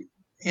update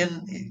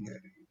in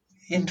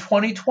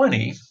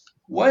 2020.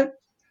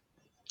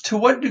 To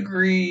what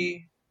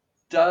degree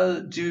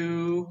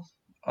do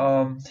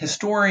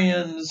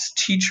historians,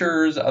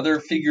 teachers, other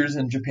figures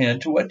in Japan,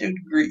 to what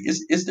degree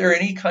is there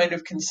any kind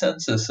of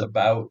consensus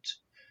about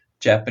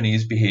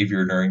Japanese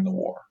behavior during the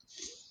war?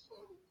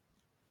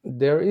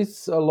 There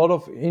is a lot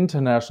of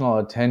international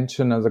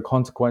attention as a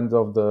consequence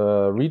of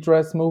the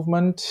redress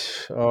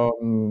movement,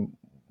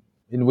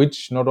 in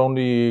which not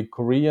only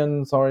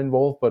Koreans are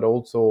involved, but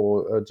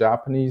also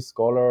Japanese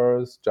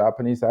scholars,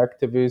 Japanese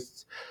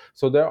activists.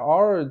 So there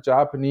are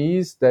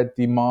Japanese that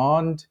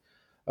demand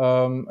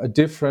a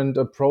different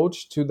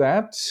approach to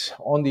that.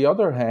 On the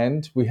other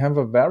hand, we have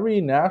a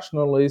very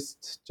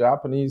nationalist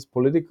Japanese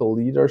political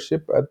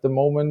leadership at the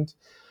moment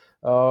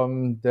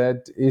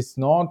that is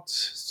not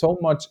so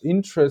much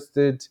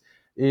interested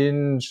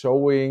in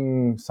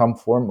showing some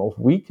form of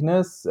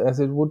weakness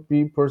as it would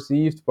be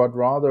perceived, but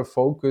rather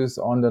focus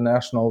on the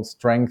national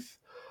strength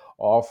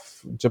of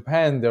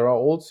Japan. There are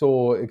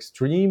also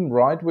extreme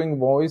right-wing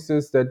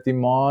voices that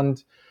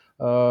demand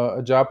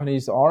a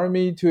Japanese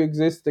army to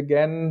exist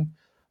again,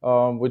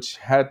 which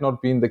had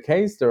not been the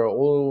case. There are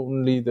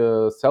only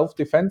the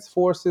self-defense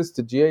forces,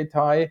 the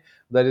Jeitai,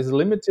 that is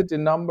limited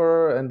in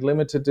number and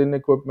limited in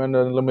equipment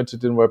and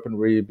limited in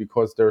weaponry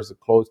because there's a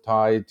close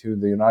tie to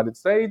the United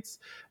States.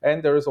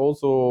 And there is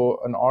also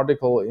an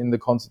article in the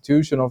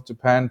Constitution of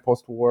Japan,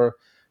 post-war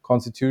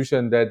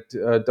constitution, that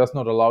does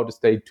not allow the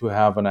state to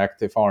have an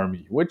active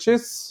army, which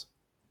is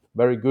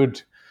very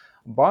good.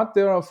 But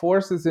there are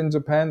forces in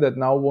Japan that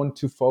now want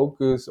to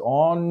focus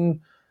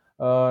on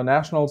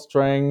national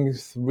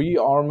strength,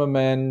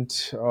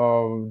 rearmament.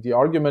 The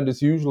argument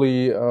is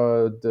usually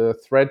the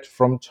threat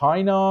from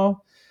China.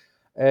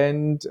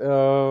 And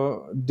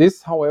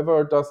this,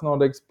 however, does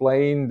not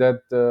explain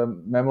that the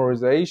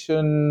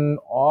memorization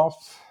of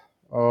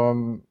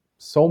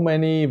so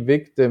many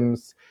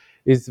victims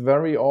is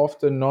very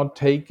often not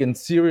taken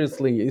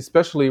seriously,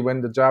 especially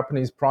when the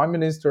Japanese Prime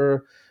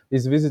Minister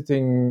is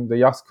visiting the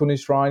Yasukuni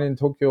Shrine in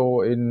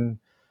Tokyo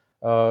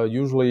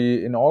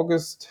usually in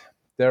August.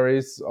 There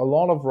is a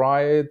lot of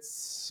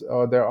riots.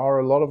 There are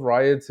a lot of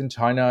riots in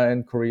China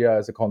and Korea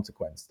as a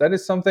consequence. That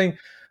is something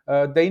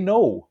they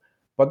know,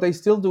 but they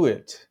still do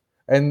it.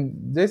 And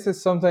this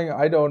is something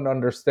I don't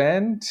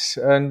understand.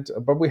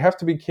 But we have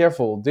to be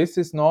careful. This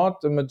is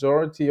not the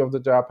majority of the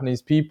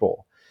Japanese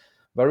people.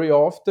 Very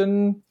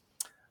often,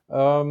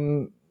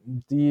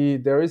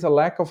 there is a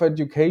lack of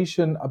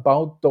education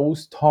about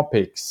those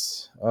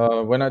topics.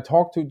 When I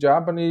talk to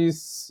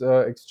Japanese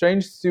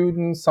exchange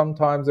students,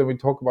 sometimes when we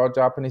talk about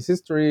Japanese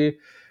history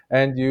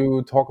and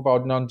you talk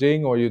about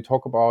Nanjing or you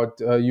talk about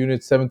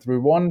Unit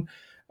 731,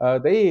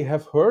 they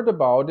have heard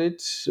about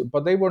it,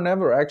 but they were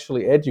never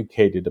actually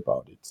educated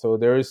about it. So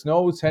there is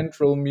no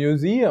central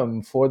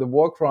museum for the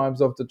war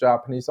crimes of the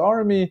Japanese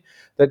army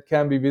that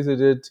can be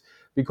visited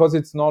because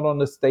it's not on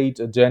the state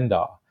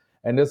agenda.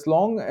 And as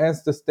long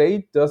as the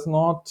state does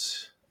not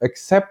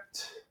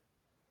accept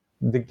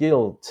the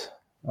guilt,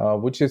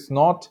 which is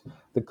not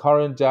the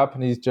current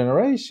Japanese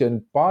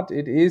generation, but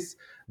it is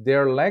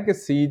their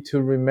legacy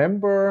to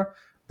remember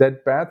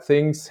that bad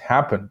things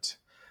happened.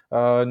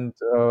 And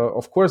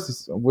of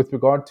course, with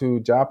regard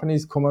to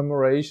Japanese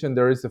commemoration,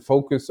 there is a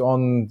focus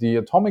on the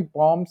atomic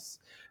bombs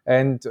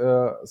and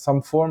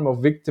some form of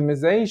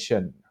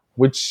victimization,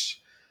 which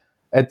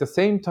at the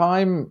same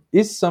time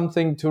is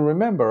something to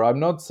remember. I'm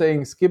not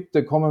saying skip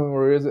the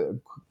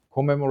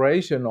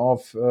commemoration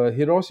of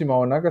Hiroshima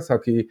or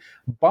Nagasaki,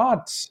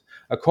 but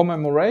a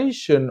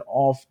commemoration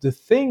of the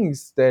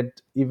things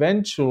that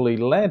eventually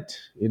led,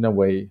 in a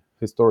way,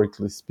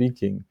 historically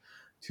speaking,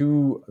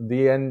 to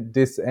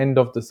this end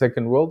of the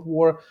Second World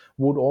War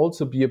would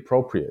also be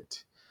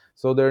appropriate.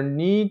 So there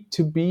need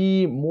to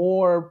be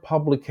more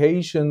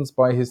publications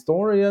by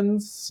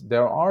historians.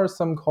 There are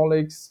some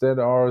colleagues that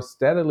are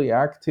steadily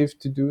active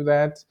to do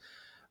that.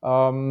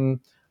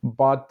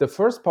 But the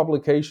first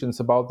publications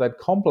about that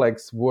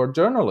complex were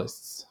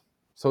journalists.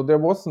 So there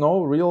was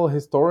no real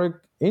historic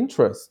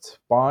interest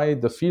by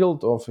the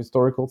field of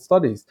historical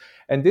studies.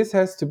 And this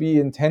has to be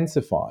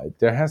intensified.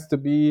 There has to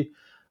be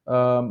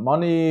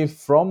money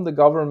from the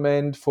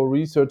government for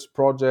research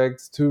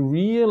projects to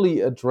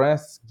really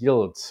address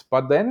guilt.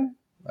 But then,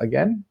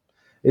 again,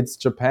 it's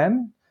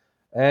Japan,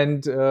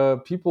 and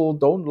people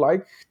don't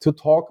like to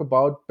talk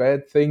about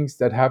bad things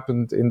that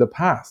happened in the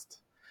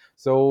past.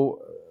 So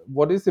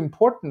what is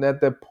important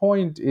at that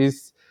point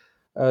is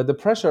the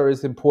pressure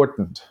is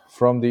important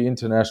from the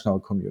international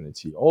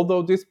community,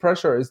 although this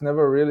pressure is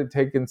never really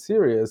taken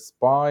serious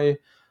by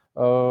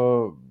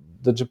the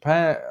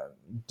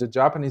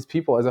Japanese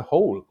people as a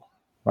whole,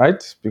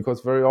 right?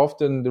 Because very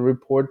often the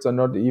reports are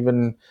not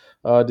even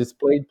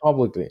displayed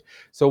publicly.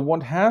 So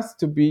what has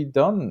to be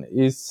done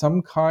is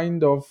some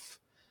kind of,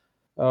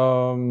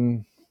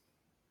 the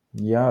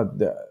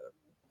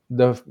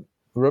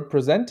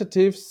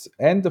representatives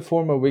and the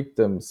former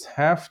victims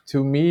have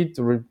to meet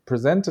the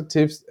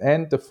representatives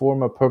and the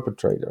former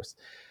perpetrators.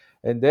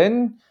 And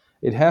then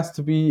it has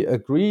to be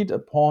agreed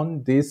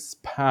upon this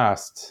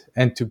past.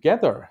 And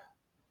together,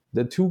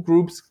 the two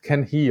groups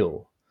can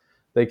heal.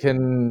 They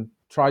can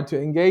try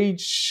to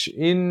engage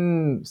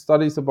in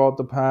studies about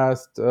the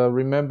past,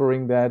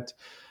 remembering that,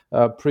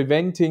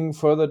 preventing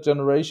further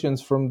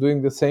generations from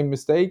doing the same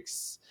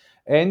mistakes,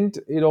 And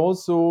it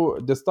also,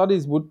 the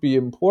studies would be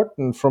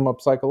important from a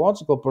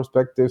psychological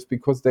perspective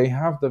because they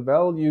have the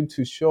value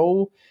to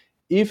show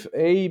if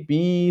A,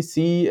 B,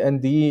 C,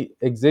 and D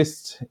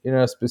exist in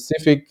a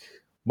specific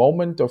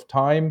moment of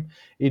time,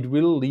 it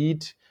will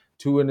lead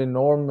to an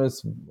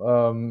enormous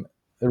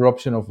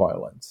eruption of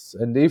violence.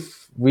 And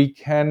if we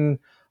can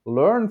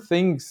learn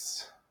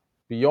things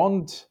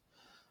beyond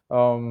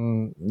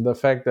the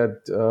fact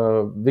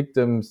that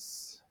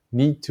victims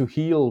need to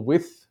heal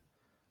with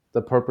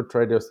the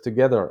perpetrators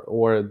together,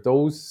 or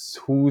those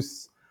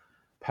whose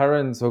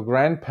parents or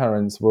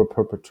grandparents were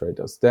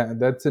perpetrators,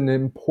 that's an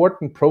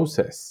important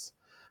process,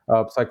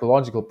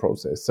 psychological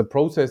process, a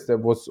process that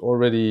was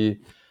already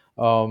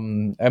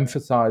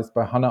emphasized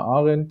by Hannah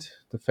Arendt,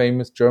 the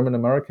famous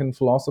German-American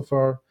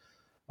philosopher,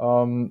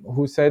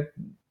 who said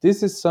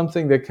this is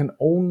something that can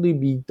only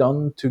be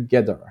done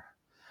together.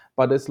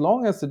 But as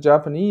long as the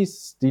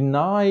Japanese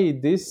deny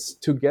this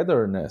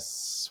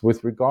togetherness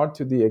with regard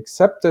to the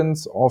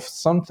acceptance of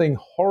something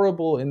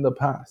horrible in the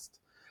past,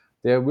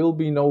 there will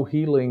be no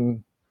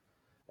healing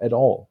at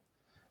all.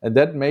 And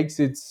that makes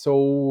it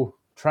so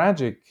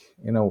tragic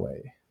in a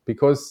way,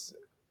 because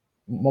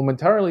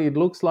momentarily it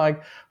looks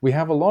like we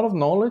have a lot of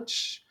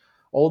knowledge,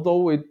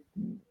 although it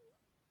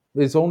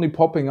is only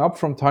popping up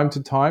from time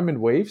to time in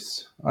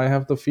waves, I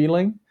have the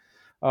feeling.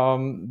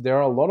 There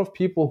are a lot of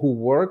people who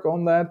work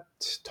on that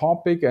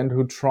topic and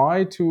who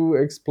try to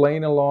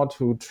explain a lot,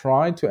 who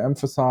try to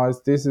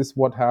emphasize this is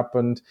what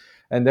happened.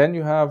 And then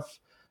you have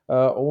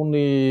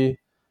only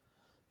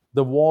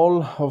the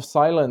wall of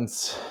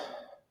silence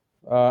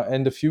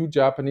and a few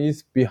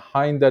Japanese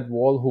behind that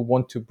wall who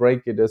want to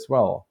break it as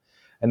well.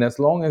 And as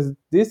long as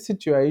this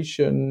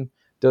situation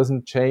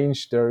doesn't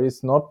change, there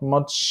is not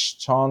much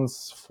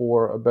chance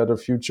for a better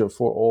future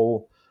for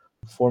all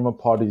former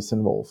parties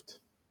involved.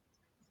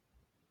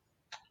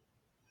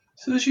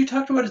 So as you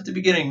talked about at the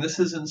beginning, this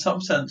is in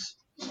some sense,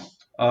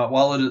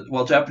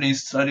 while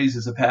Japanese studies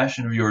is a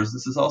passion of yours,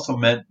 this is also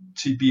meant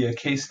to be a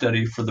case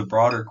study for the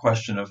broader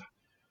question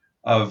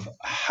of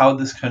how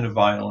this kind of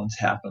violence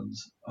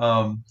happens.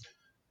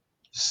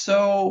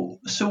 So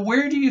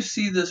where do you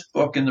see this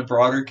book in the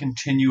broader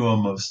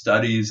continuum of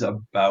studies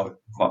about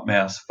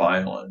mass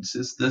violence?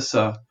 Is this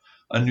a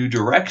new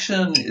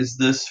direction? Is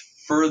this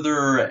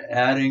further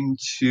adding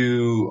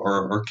to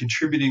or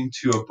contributing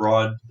to a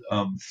broad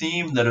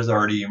theme that has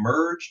already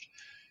emerged?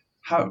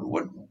 How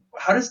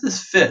does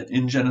this fit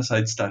in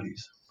genocide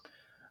studies?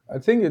 I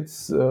think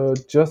it's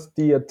just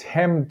the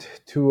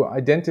attempt to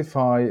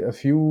identify a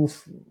few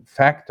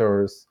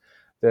factors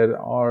that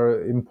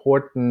are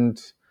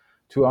important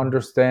to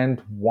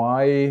understand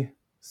why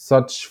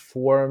such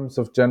forms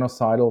of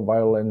genocidal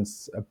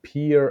violence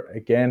appear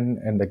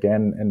again and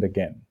again and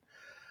again.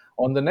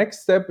 On the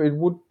next step, it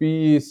would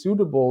be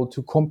suitable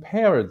to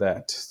compare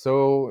that.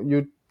 So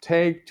you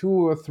take 2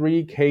 or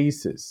 3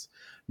 cases.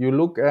 You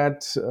look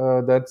at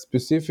that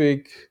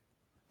specific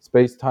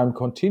space-time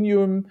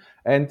continuum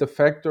and the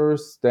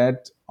factors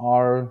that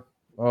are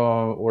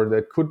or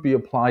that could be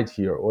applied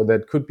here or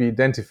that could be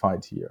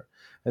identified here.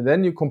 And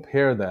then you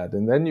compare that,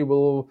 and then you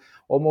will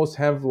almost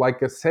have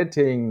like a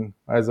setting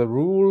as a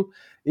rule.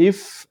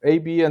 If A,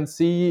 B, and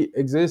C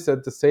exist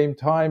at the same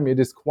time, it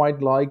is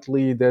quite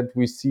likely that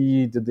we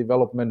see the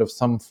development of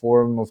some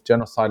form of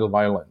genocidal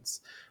violence.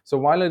 So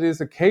while it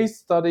is a case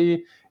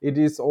study, it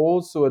is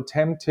also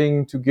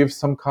attempting to give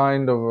some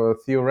kind of a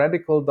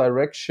theoretical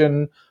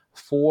direction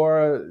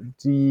for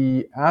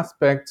the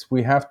aspects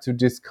we have to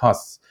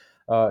discuss.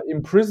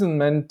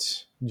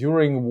 Imprisonment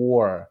during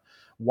war.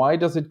 Why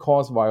does it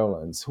cause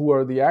violence? Who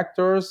are the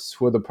actors?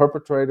 Who are the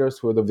perpetrators?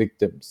 Who are the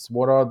victims?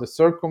 What are the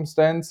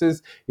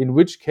circumstances? In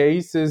which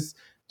cases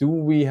do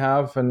we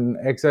have an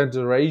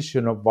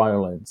exaggeration of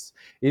violence?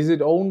 Is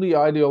it only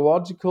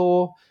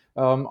ideological?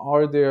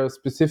 Are there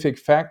specific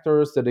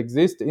factors that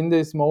exist in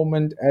this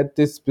moment at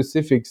this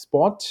specific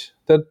spot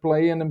that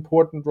play an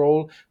important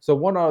role? So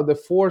what are the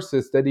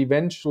forces that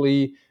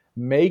eventually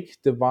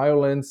make the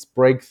violence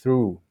break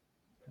through?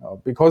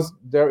 Because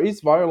there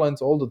is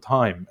violence all the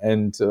time,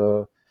 and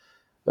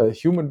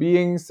human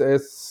beings,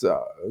 as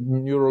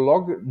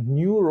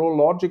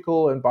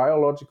neurological and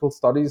biological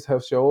studies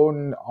have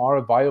shown,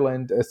 are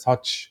violent as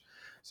such.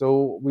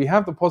 So we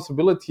have the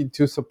possibility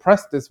to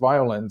suppress this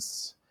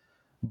violence,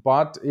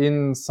 but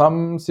in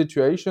some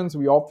situations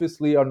we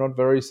obviously are not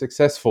very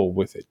successful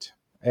with it.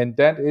 And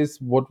that is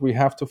what we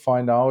have to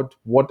find out.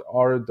 What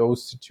are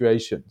those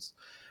situations?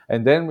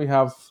 And then we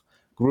have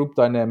group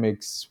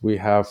dynamics. We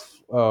have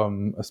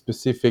a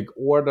specific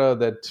order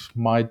that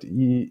might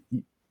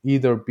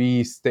either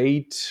be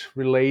state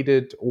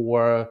related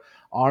or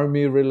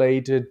army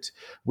related.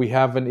 We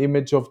have an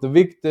image of the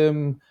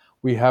victim.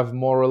 We have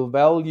moral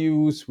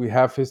values. We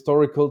have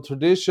historical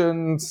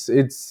traditions.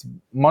 It's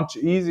much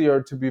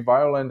easier to be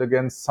violent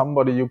against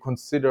somebody you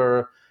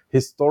consider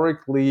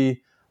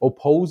historically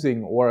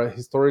opposing or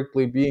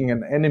historically being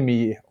an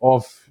enemy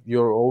of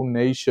your own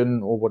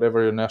nation or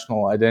whatever your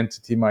national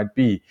identity might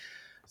be.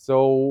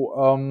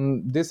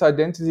 So this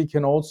identity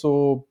can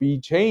also be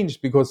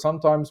changed, because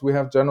sometimes we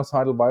have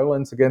genocidal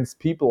violence against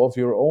people of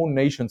your own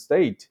nation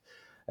state.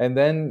 And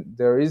then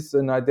there is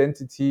an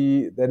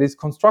identity that is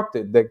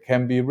constructed, that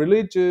can be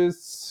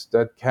religious,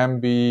 that can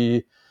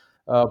be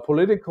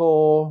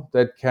political,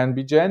 that can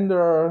be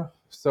gender.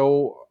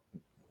 So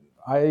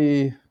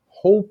I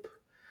hope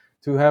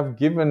to have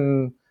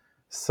given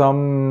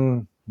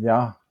some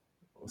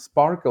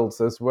sparkles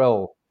as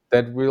well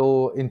that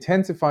will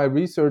intensify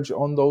research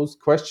on those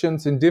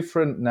questions in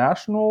different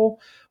national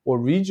or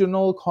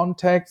regional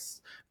contexts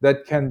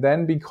that can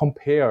then be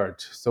compared.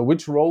 So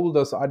which role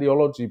does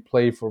ideology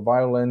play for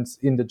violence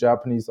in the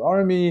Japanese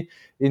army,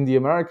 in the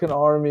American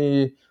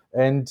army,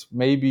 and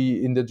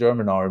maybe in the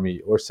German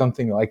army, or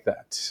something like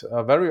that?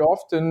 Very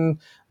often,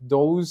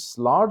 those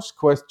large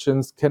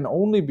questions can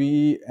only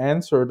be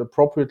answered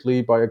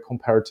appropriately by a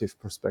comparative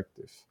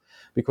perspective,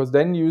 because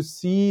then you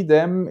see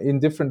them in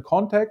different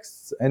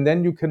contexts, and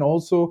then you can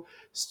also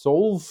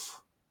solve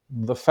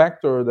the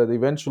factor that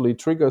eventually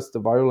triggers the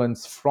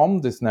violence from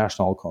this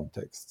national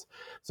context.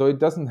 So it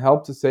doesn't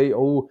help to say,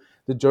 oh,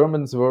 the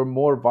Germans were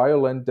more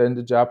violent than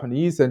the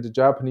Japanese, and the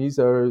Japanese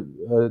are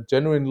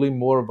genuinely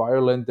more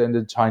violent than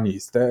the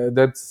Chinese.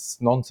 That's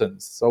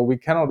nonsense. So we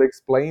cannot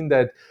explain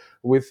that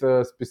with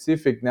a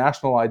specific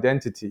national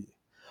identity,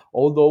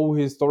 although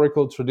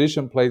historical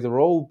tradition plays a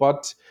role.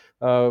 But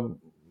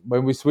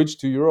when we switch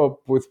to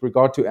Europe with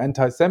regard to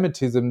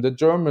anti-Semitism, the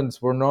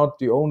Germans were not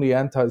the only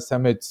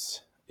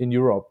anti-Semites in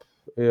Europe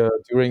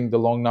during the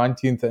long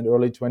 19th and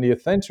early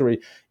 20th century.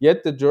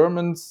 Yet the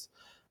Germans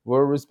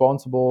were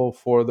responsible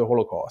for the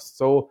Holocaust.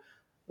 So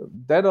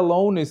that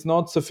alone is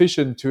not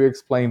sufficient to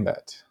explain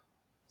that.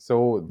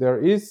 So there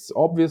is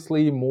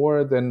obviously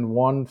more than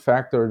one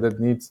factor that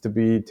needs to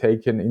be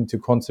taken into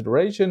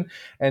consideration.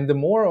 And the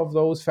more of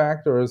those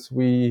factors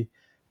we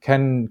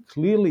can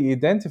clearly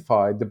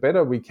identify, the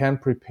better we can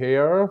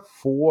prepare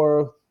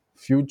for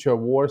future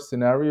war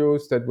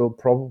scenarios that will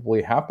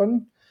probably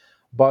happen.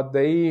 But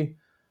the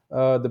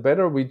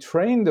better we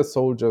train the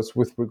soldiers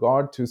with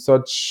regard to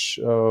such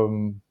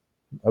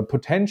a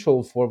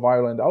potential for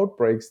violent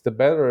outbreaks, the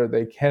better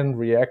they can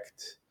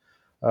react,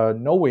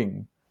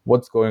 knowing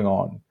what's going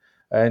on.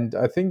 And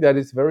I think that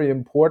is very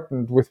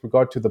important with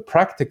regard to the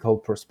practical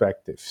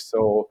perspective.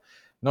 So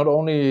not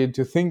only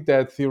to think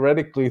that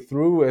theoretically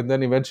through and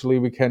then eventually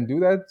we can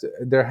do that,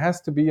 there has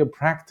to be a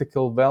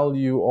practical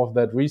value of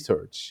that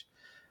research.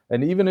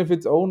 And even if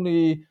it's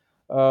only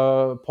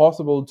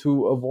possible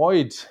to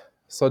avoid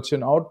such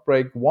an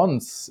outbreak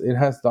once, it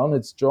has done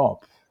its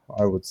job,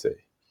 I would say.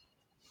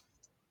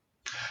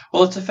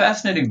 Well, it's a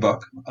fascinating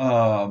book,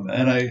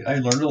 and I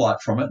learned a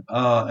lot from it.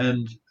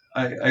 And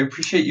I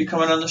appreciate you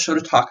coming on the show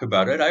to talk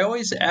about it. I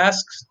always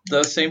ask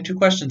the same two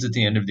questions at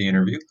the end of the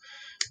interview.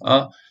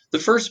 The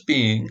first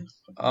being,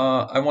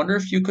 I wonder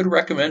if you could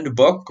recommend a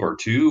book or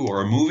two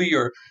or a movie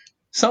or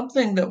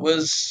something that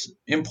was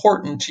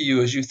important to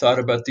you as you thought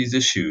about these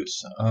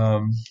issues.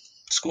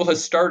 School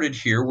has started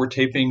here. We're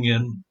taping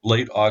in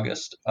late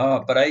August,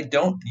 but I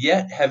don't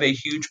yet have a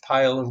huge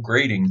pile of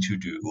grading to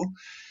do.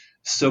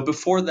 So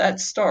before that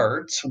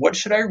starts, what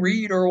should I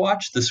read or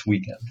watch this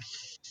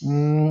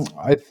weekend?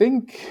 I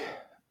think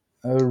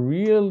a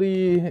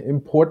really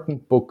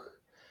important book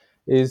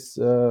is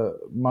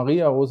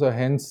Maria Rosa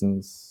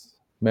Hansen's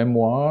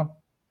memoir,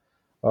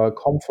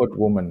 Comfort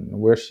Woman,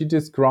 where she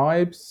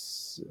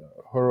describes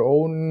her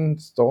own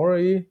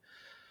story.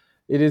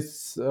 It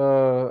is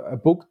a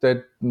book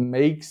that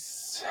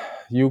makes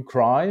you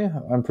cry,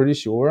 I'm pretty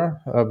sure,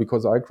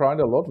 because I cried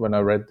a lot when I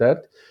read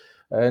that.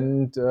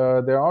 And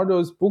there are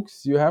those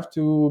books you have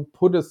to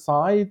put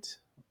aside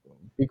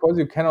because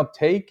you cannot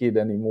take it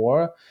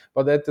anymore.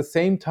 But at the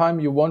same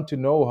time, you want to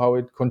know how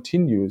it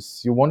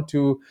continues. You want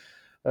to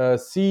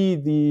see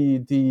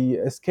the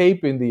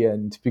escape in the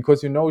end,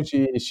 because you know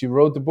she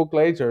wrote the book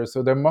later,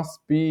 so there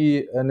must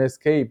be an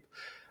escape.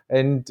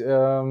 And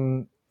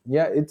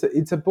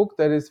it's a book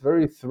that is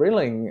very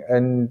thrilling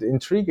and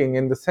intriguing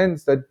in the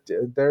sense that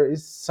there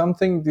is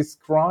something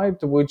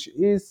described which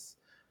is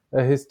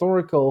a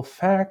historical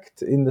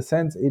fact, in the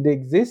sense it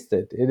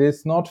existed. It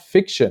is not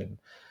fiction,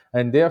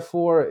 and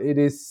therefore it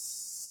is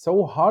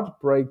so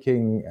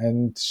heartbreaking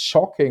and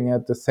shocking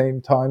at the same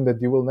time that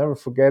you will never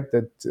forget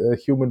that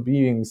human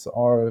beings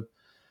are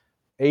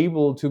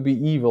able to be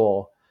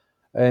evil.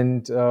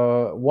 And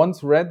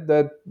once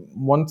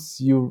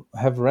you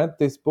have read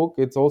this book,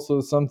 it's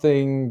also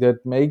something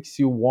that makes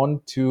you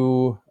want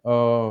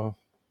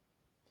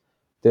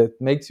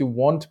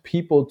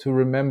people to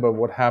remember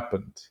what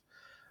happened.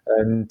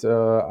 And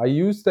I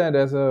use that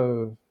as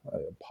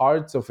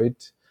parts of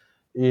it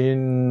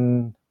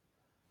in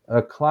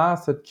a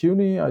class at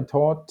CUNY. I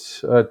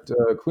taught at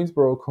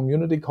Queensborough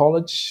Community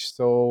College,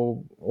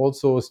 so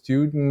also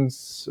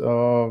students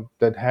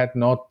that had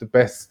not the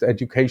best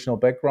educational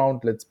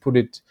background, let's put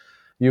it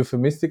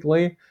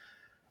euphemistically.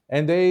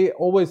 And they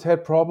always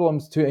had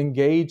problems to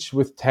engage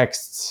with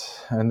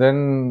texts. And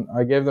then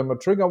I gave them a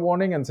trigger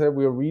warning and said,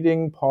 we're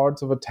reading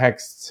parts of a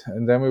text,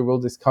 and then we will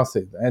discuss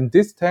it. And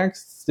this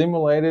text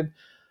stimulated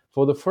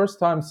for the first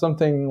time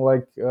something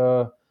like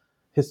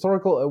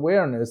historical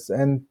awareness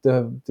and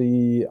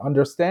the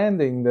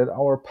understanding that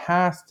our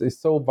past is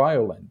so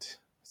violent.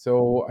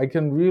 So I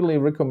can really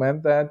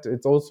recommend that.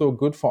 It's also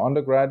good for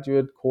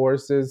undergraduate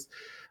courses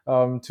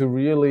to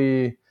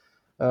really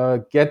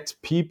get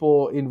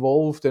people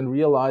involved and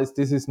realize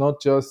this is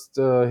not just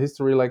a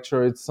history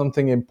lecture, it's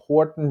something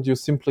important you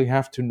simply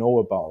have to know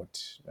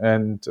about.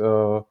 And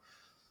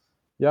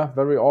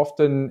very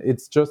often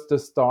it's just a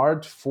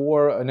start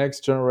for a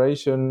next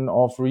generation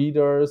of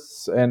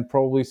readers and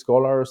probably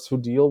scholars who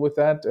deal with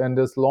that. And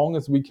as long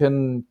as we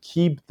can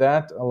keep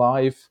that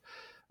alive,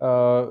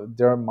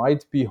 there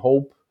might be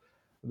hope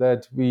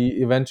that we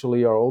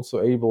eventually are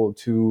also able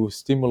to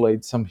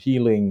stimulate some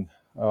healing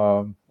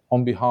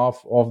on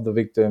behalf of the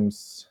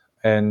victims,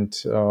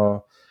 and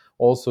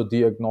also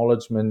the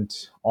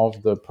acknowledgement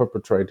of the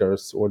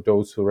perpetrators or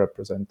those who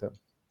represent them.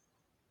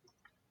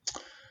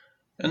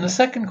 And the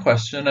second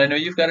question, I know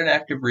you've got an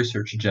active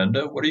research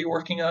agenda. What are you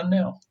working on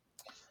now?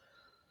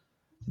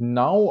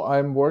 Now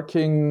I'm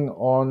working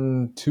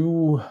on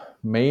two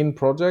main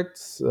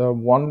projects.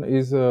 One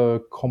is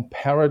a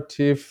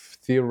comparative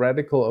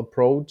theoretical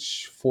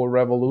approach for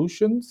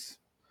revolutions.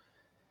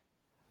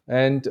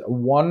 And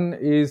one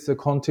is a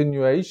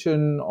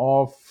continuation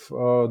of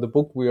the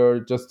book we are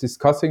just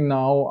discussing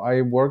now.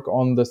 I work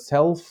on the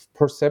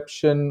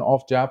self-perception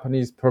of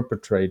Japanese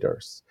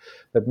perpetrators.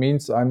 That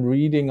means I'm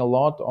reading a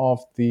lot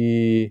of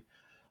the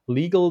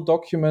legal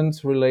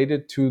documents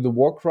related to the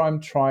war crime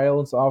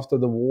trials after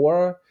the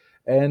war,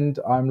 and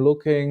I'm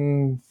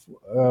looking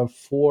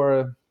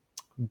for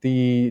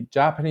the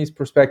Japanese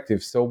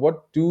perspective. So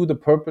what do the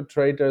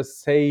perpetrators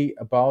say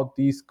about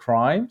these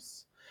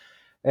crimes?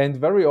 And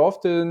very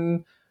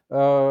often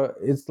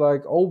it's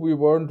like, oh, we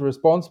weren't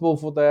responsible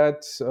for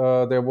that.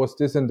 There was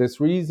this and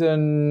this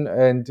reason,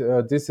 and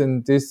this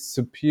and this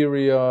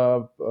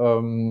superior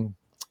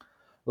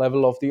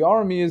level of the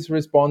army is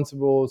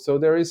responsible. So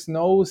there is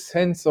no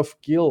sense of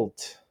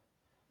guilt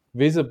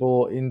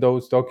visible in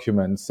those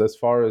documents, as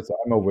far as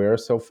I'm aware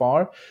so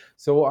far.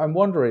 So I'm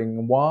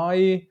wondering,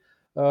 why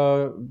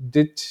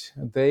did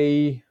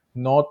they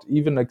not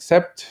even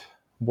accept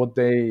what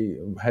they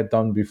had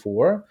done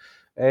before?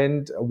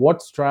 And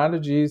what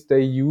strategies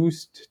they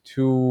used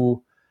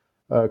to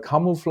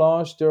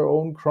camouflage their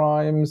own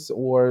crimes,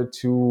 or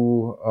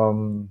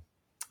to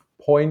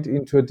point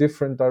into a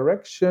different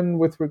direction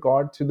with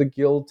regard to the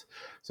guilt.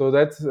 So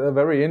that's a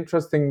very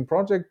interesting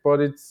project, but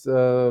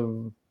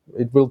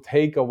it will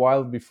take a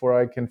while before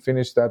I can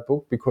finish that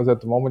book, because at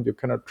the moment you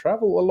cannot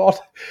travel a lot.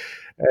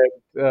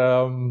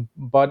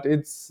 But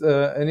it's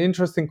an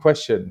interesting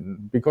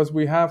question, because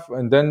we have,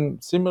 and then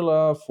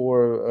similar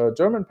for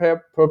German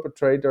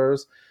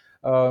perpetrators,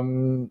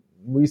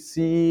 we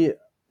see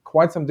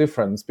quite some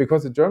difference,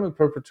 because the German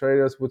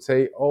perpetrators would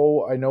say,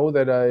 oh, I know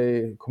that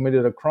I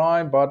committed a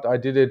crime, but I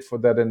did it for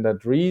that and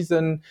that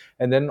reason,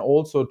 and then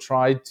also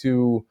try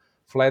to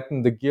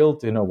flatten the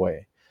guilt in a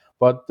way.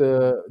 But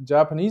the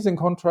Japanese, in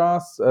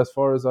contrast, as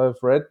far as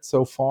I've read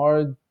so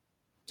far,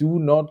 do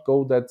not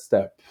go that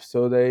step.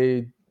 So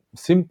they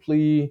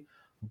simply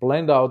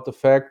blind out the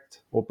fact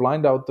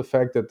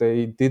that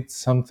they did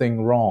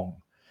something wrong.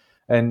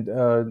 And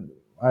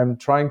I'm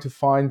trying to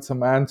find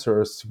some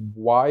answers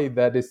why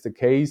that is the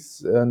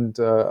case. And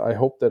I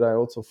hope that I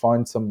also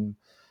find some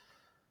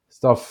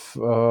stuff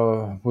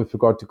with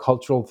regard to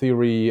cultural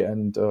theory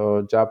and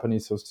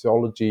Japanese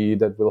sociology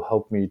that will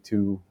help me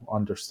to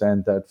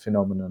understand that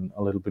phenomenon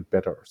a little bit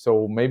better.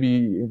 So maybe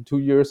in 2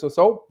 years or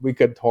so, we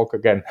can talk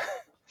again.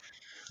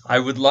 I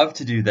would love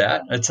to do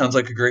that. It sounds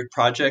like a great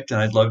project,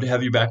 and I'd love to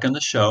have you back on the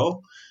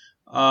show.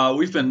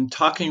 We've been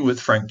talking with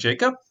Frank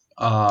Jacob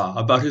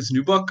about his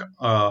new book,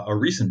 a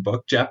recent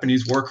book,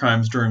 Japanese War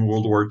Crimes During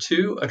World War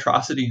II,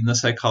 Atrocity and the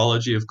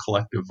Psychology of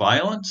Collective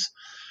Violence.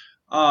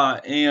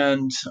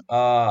 And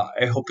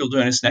I hope you'll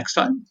join us next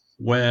time,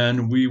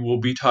 when we will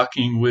be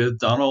talking with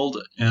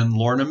Donald and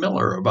Lorna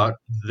Miller about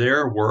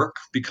their work,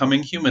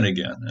 Becoming Human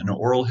Again, an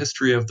oral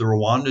history of the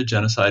Rwanda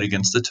genocide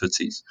against the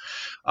Tutsis.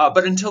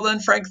 But until then,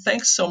 Frank,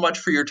 thanks so much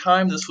for your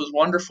time. This was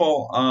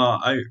wonderful.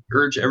 I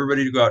urge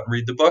everybody to go out and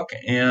read the book.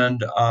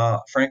 And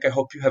Frank, I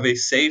hope you have a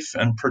safe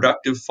and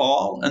productive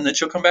fall, and that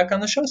you'll come back on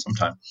the show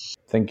sometime.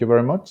 Thank you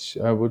very much.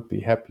 I would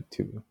be happy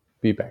to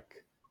be back.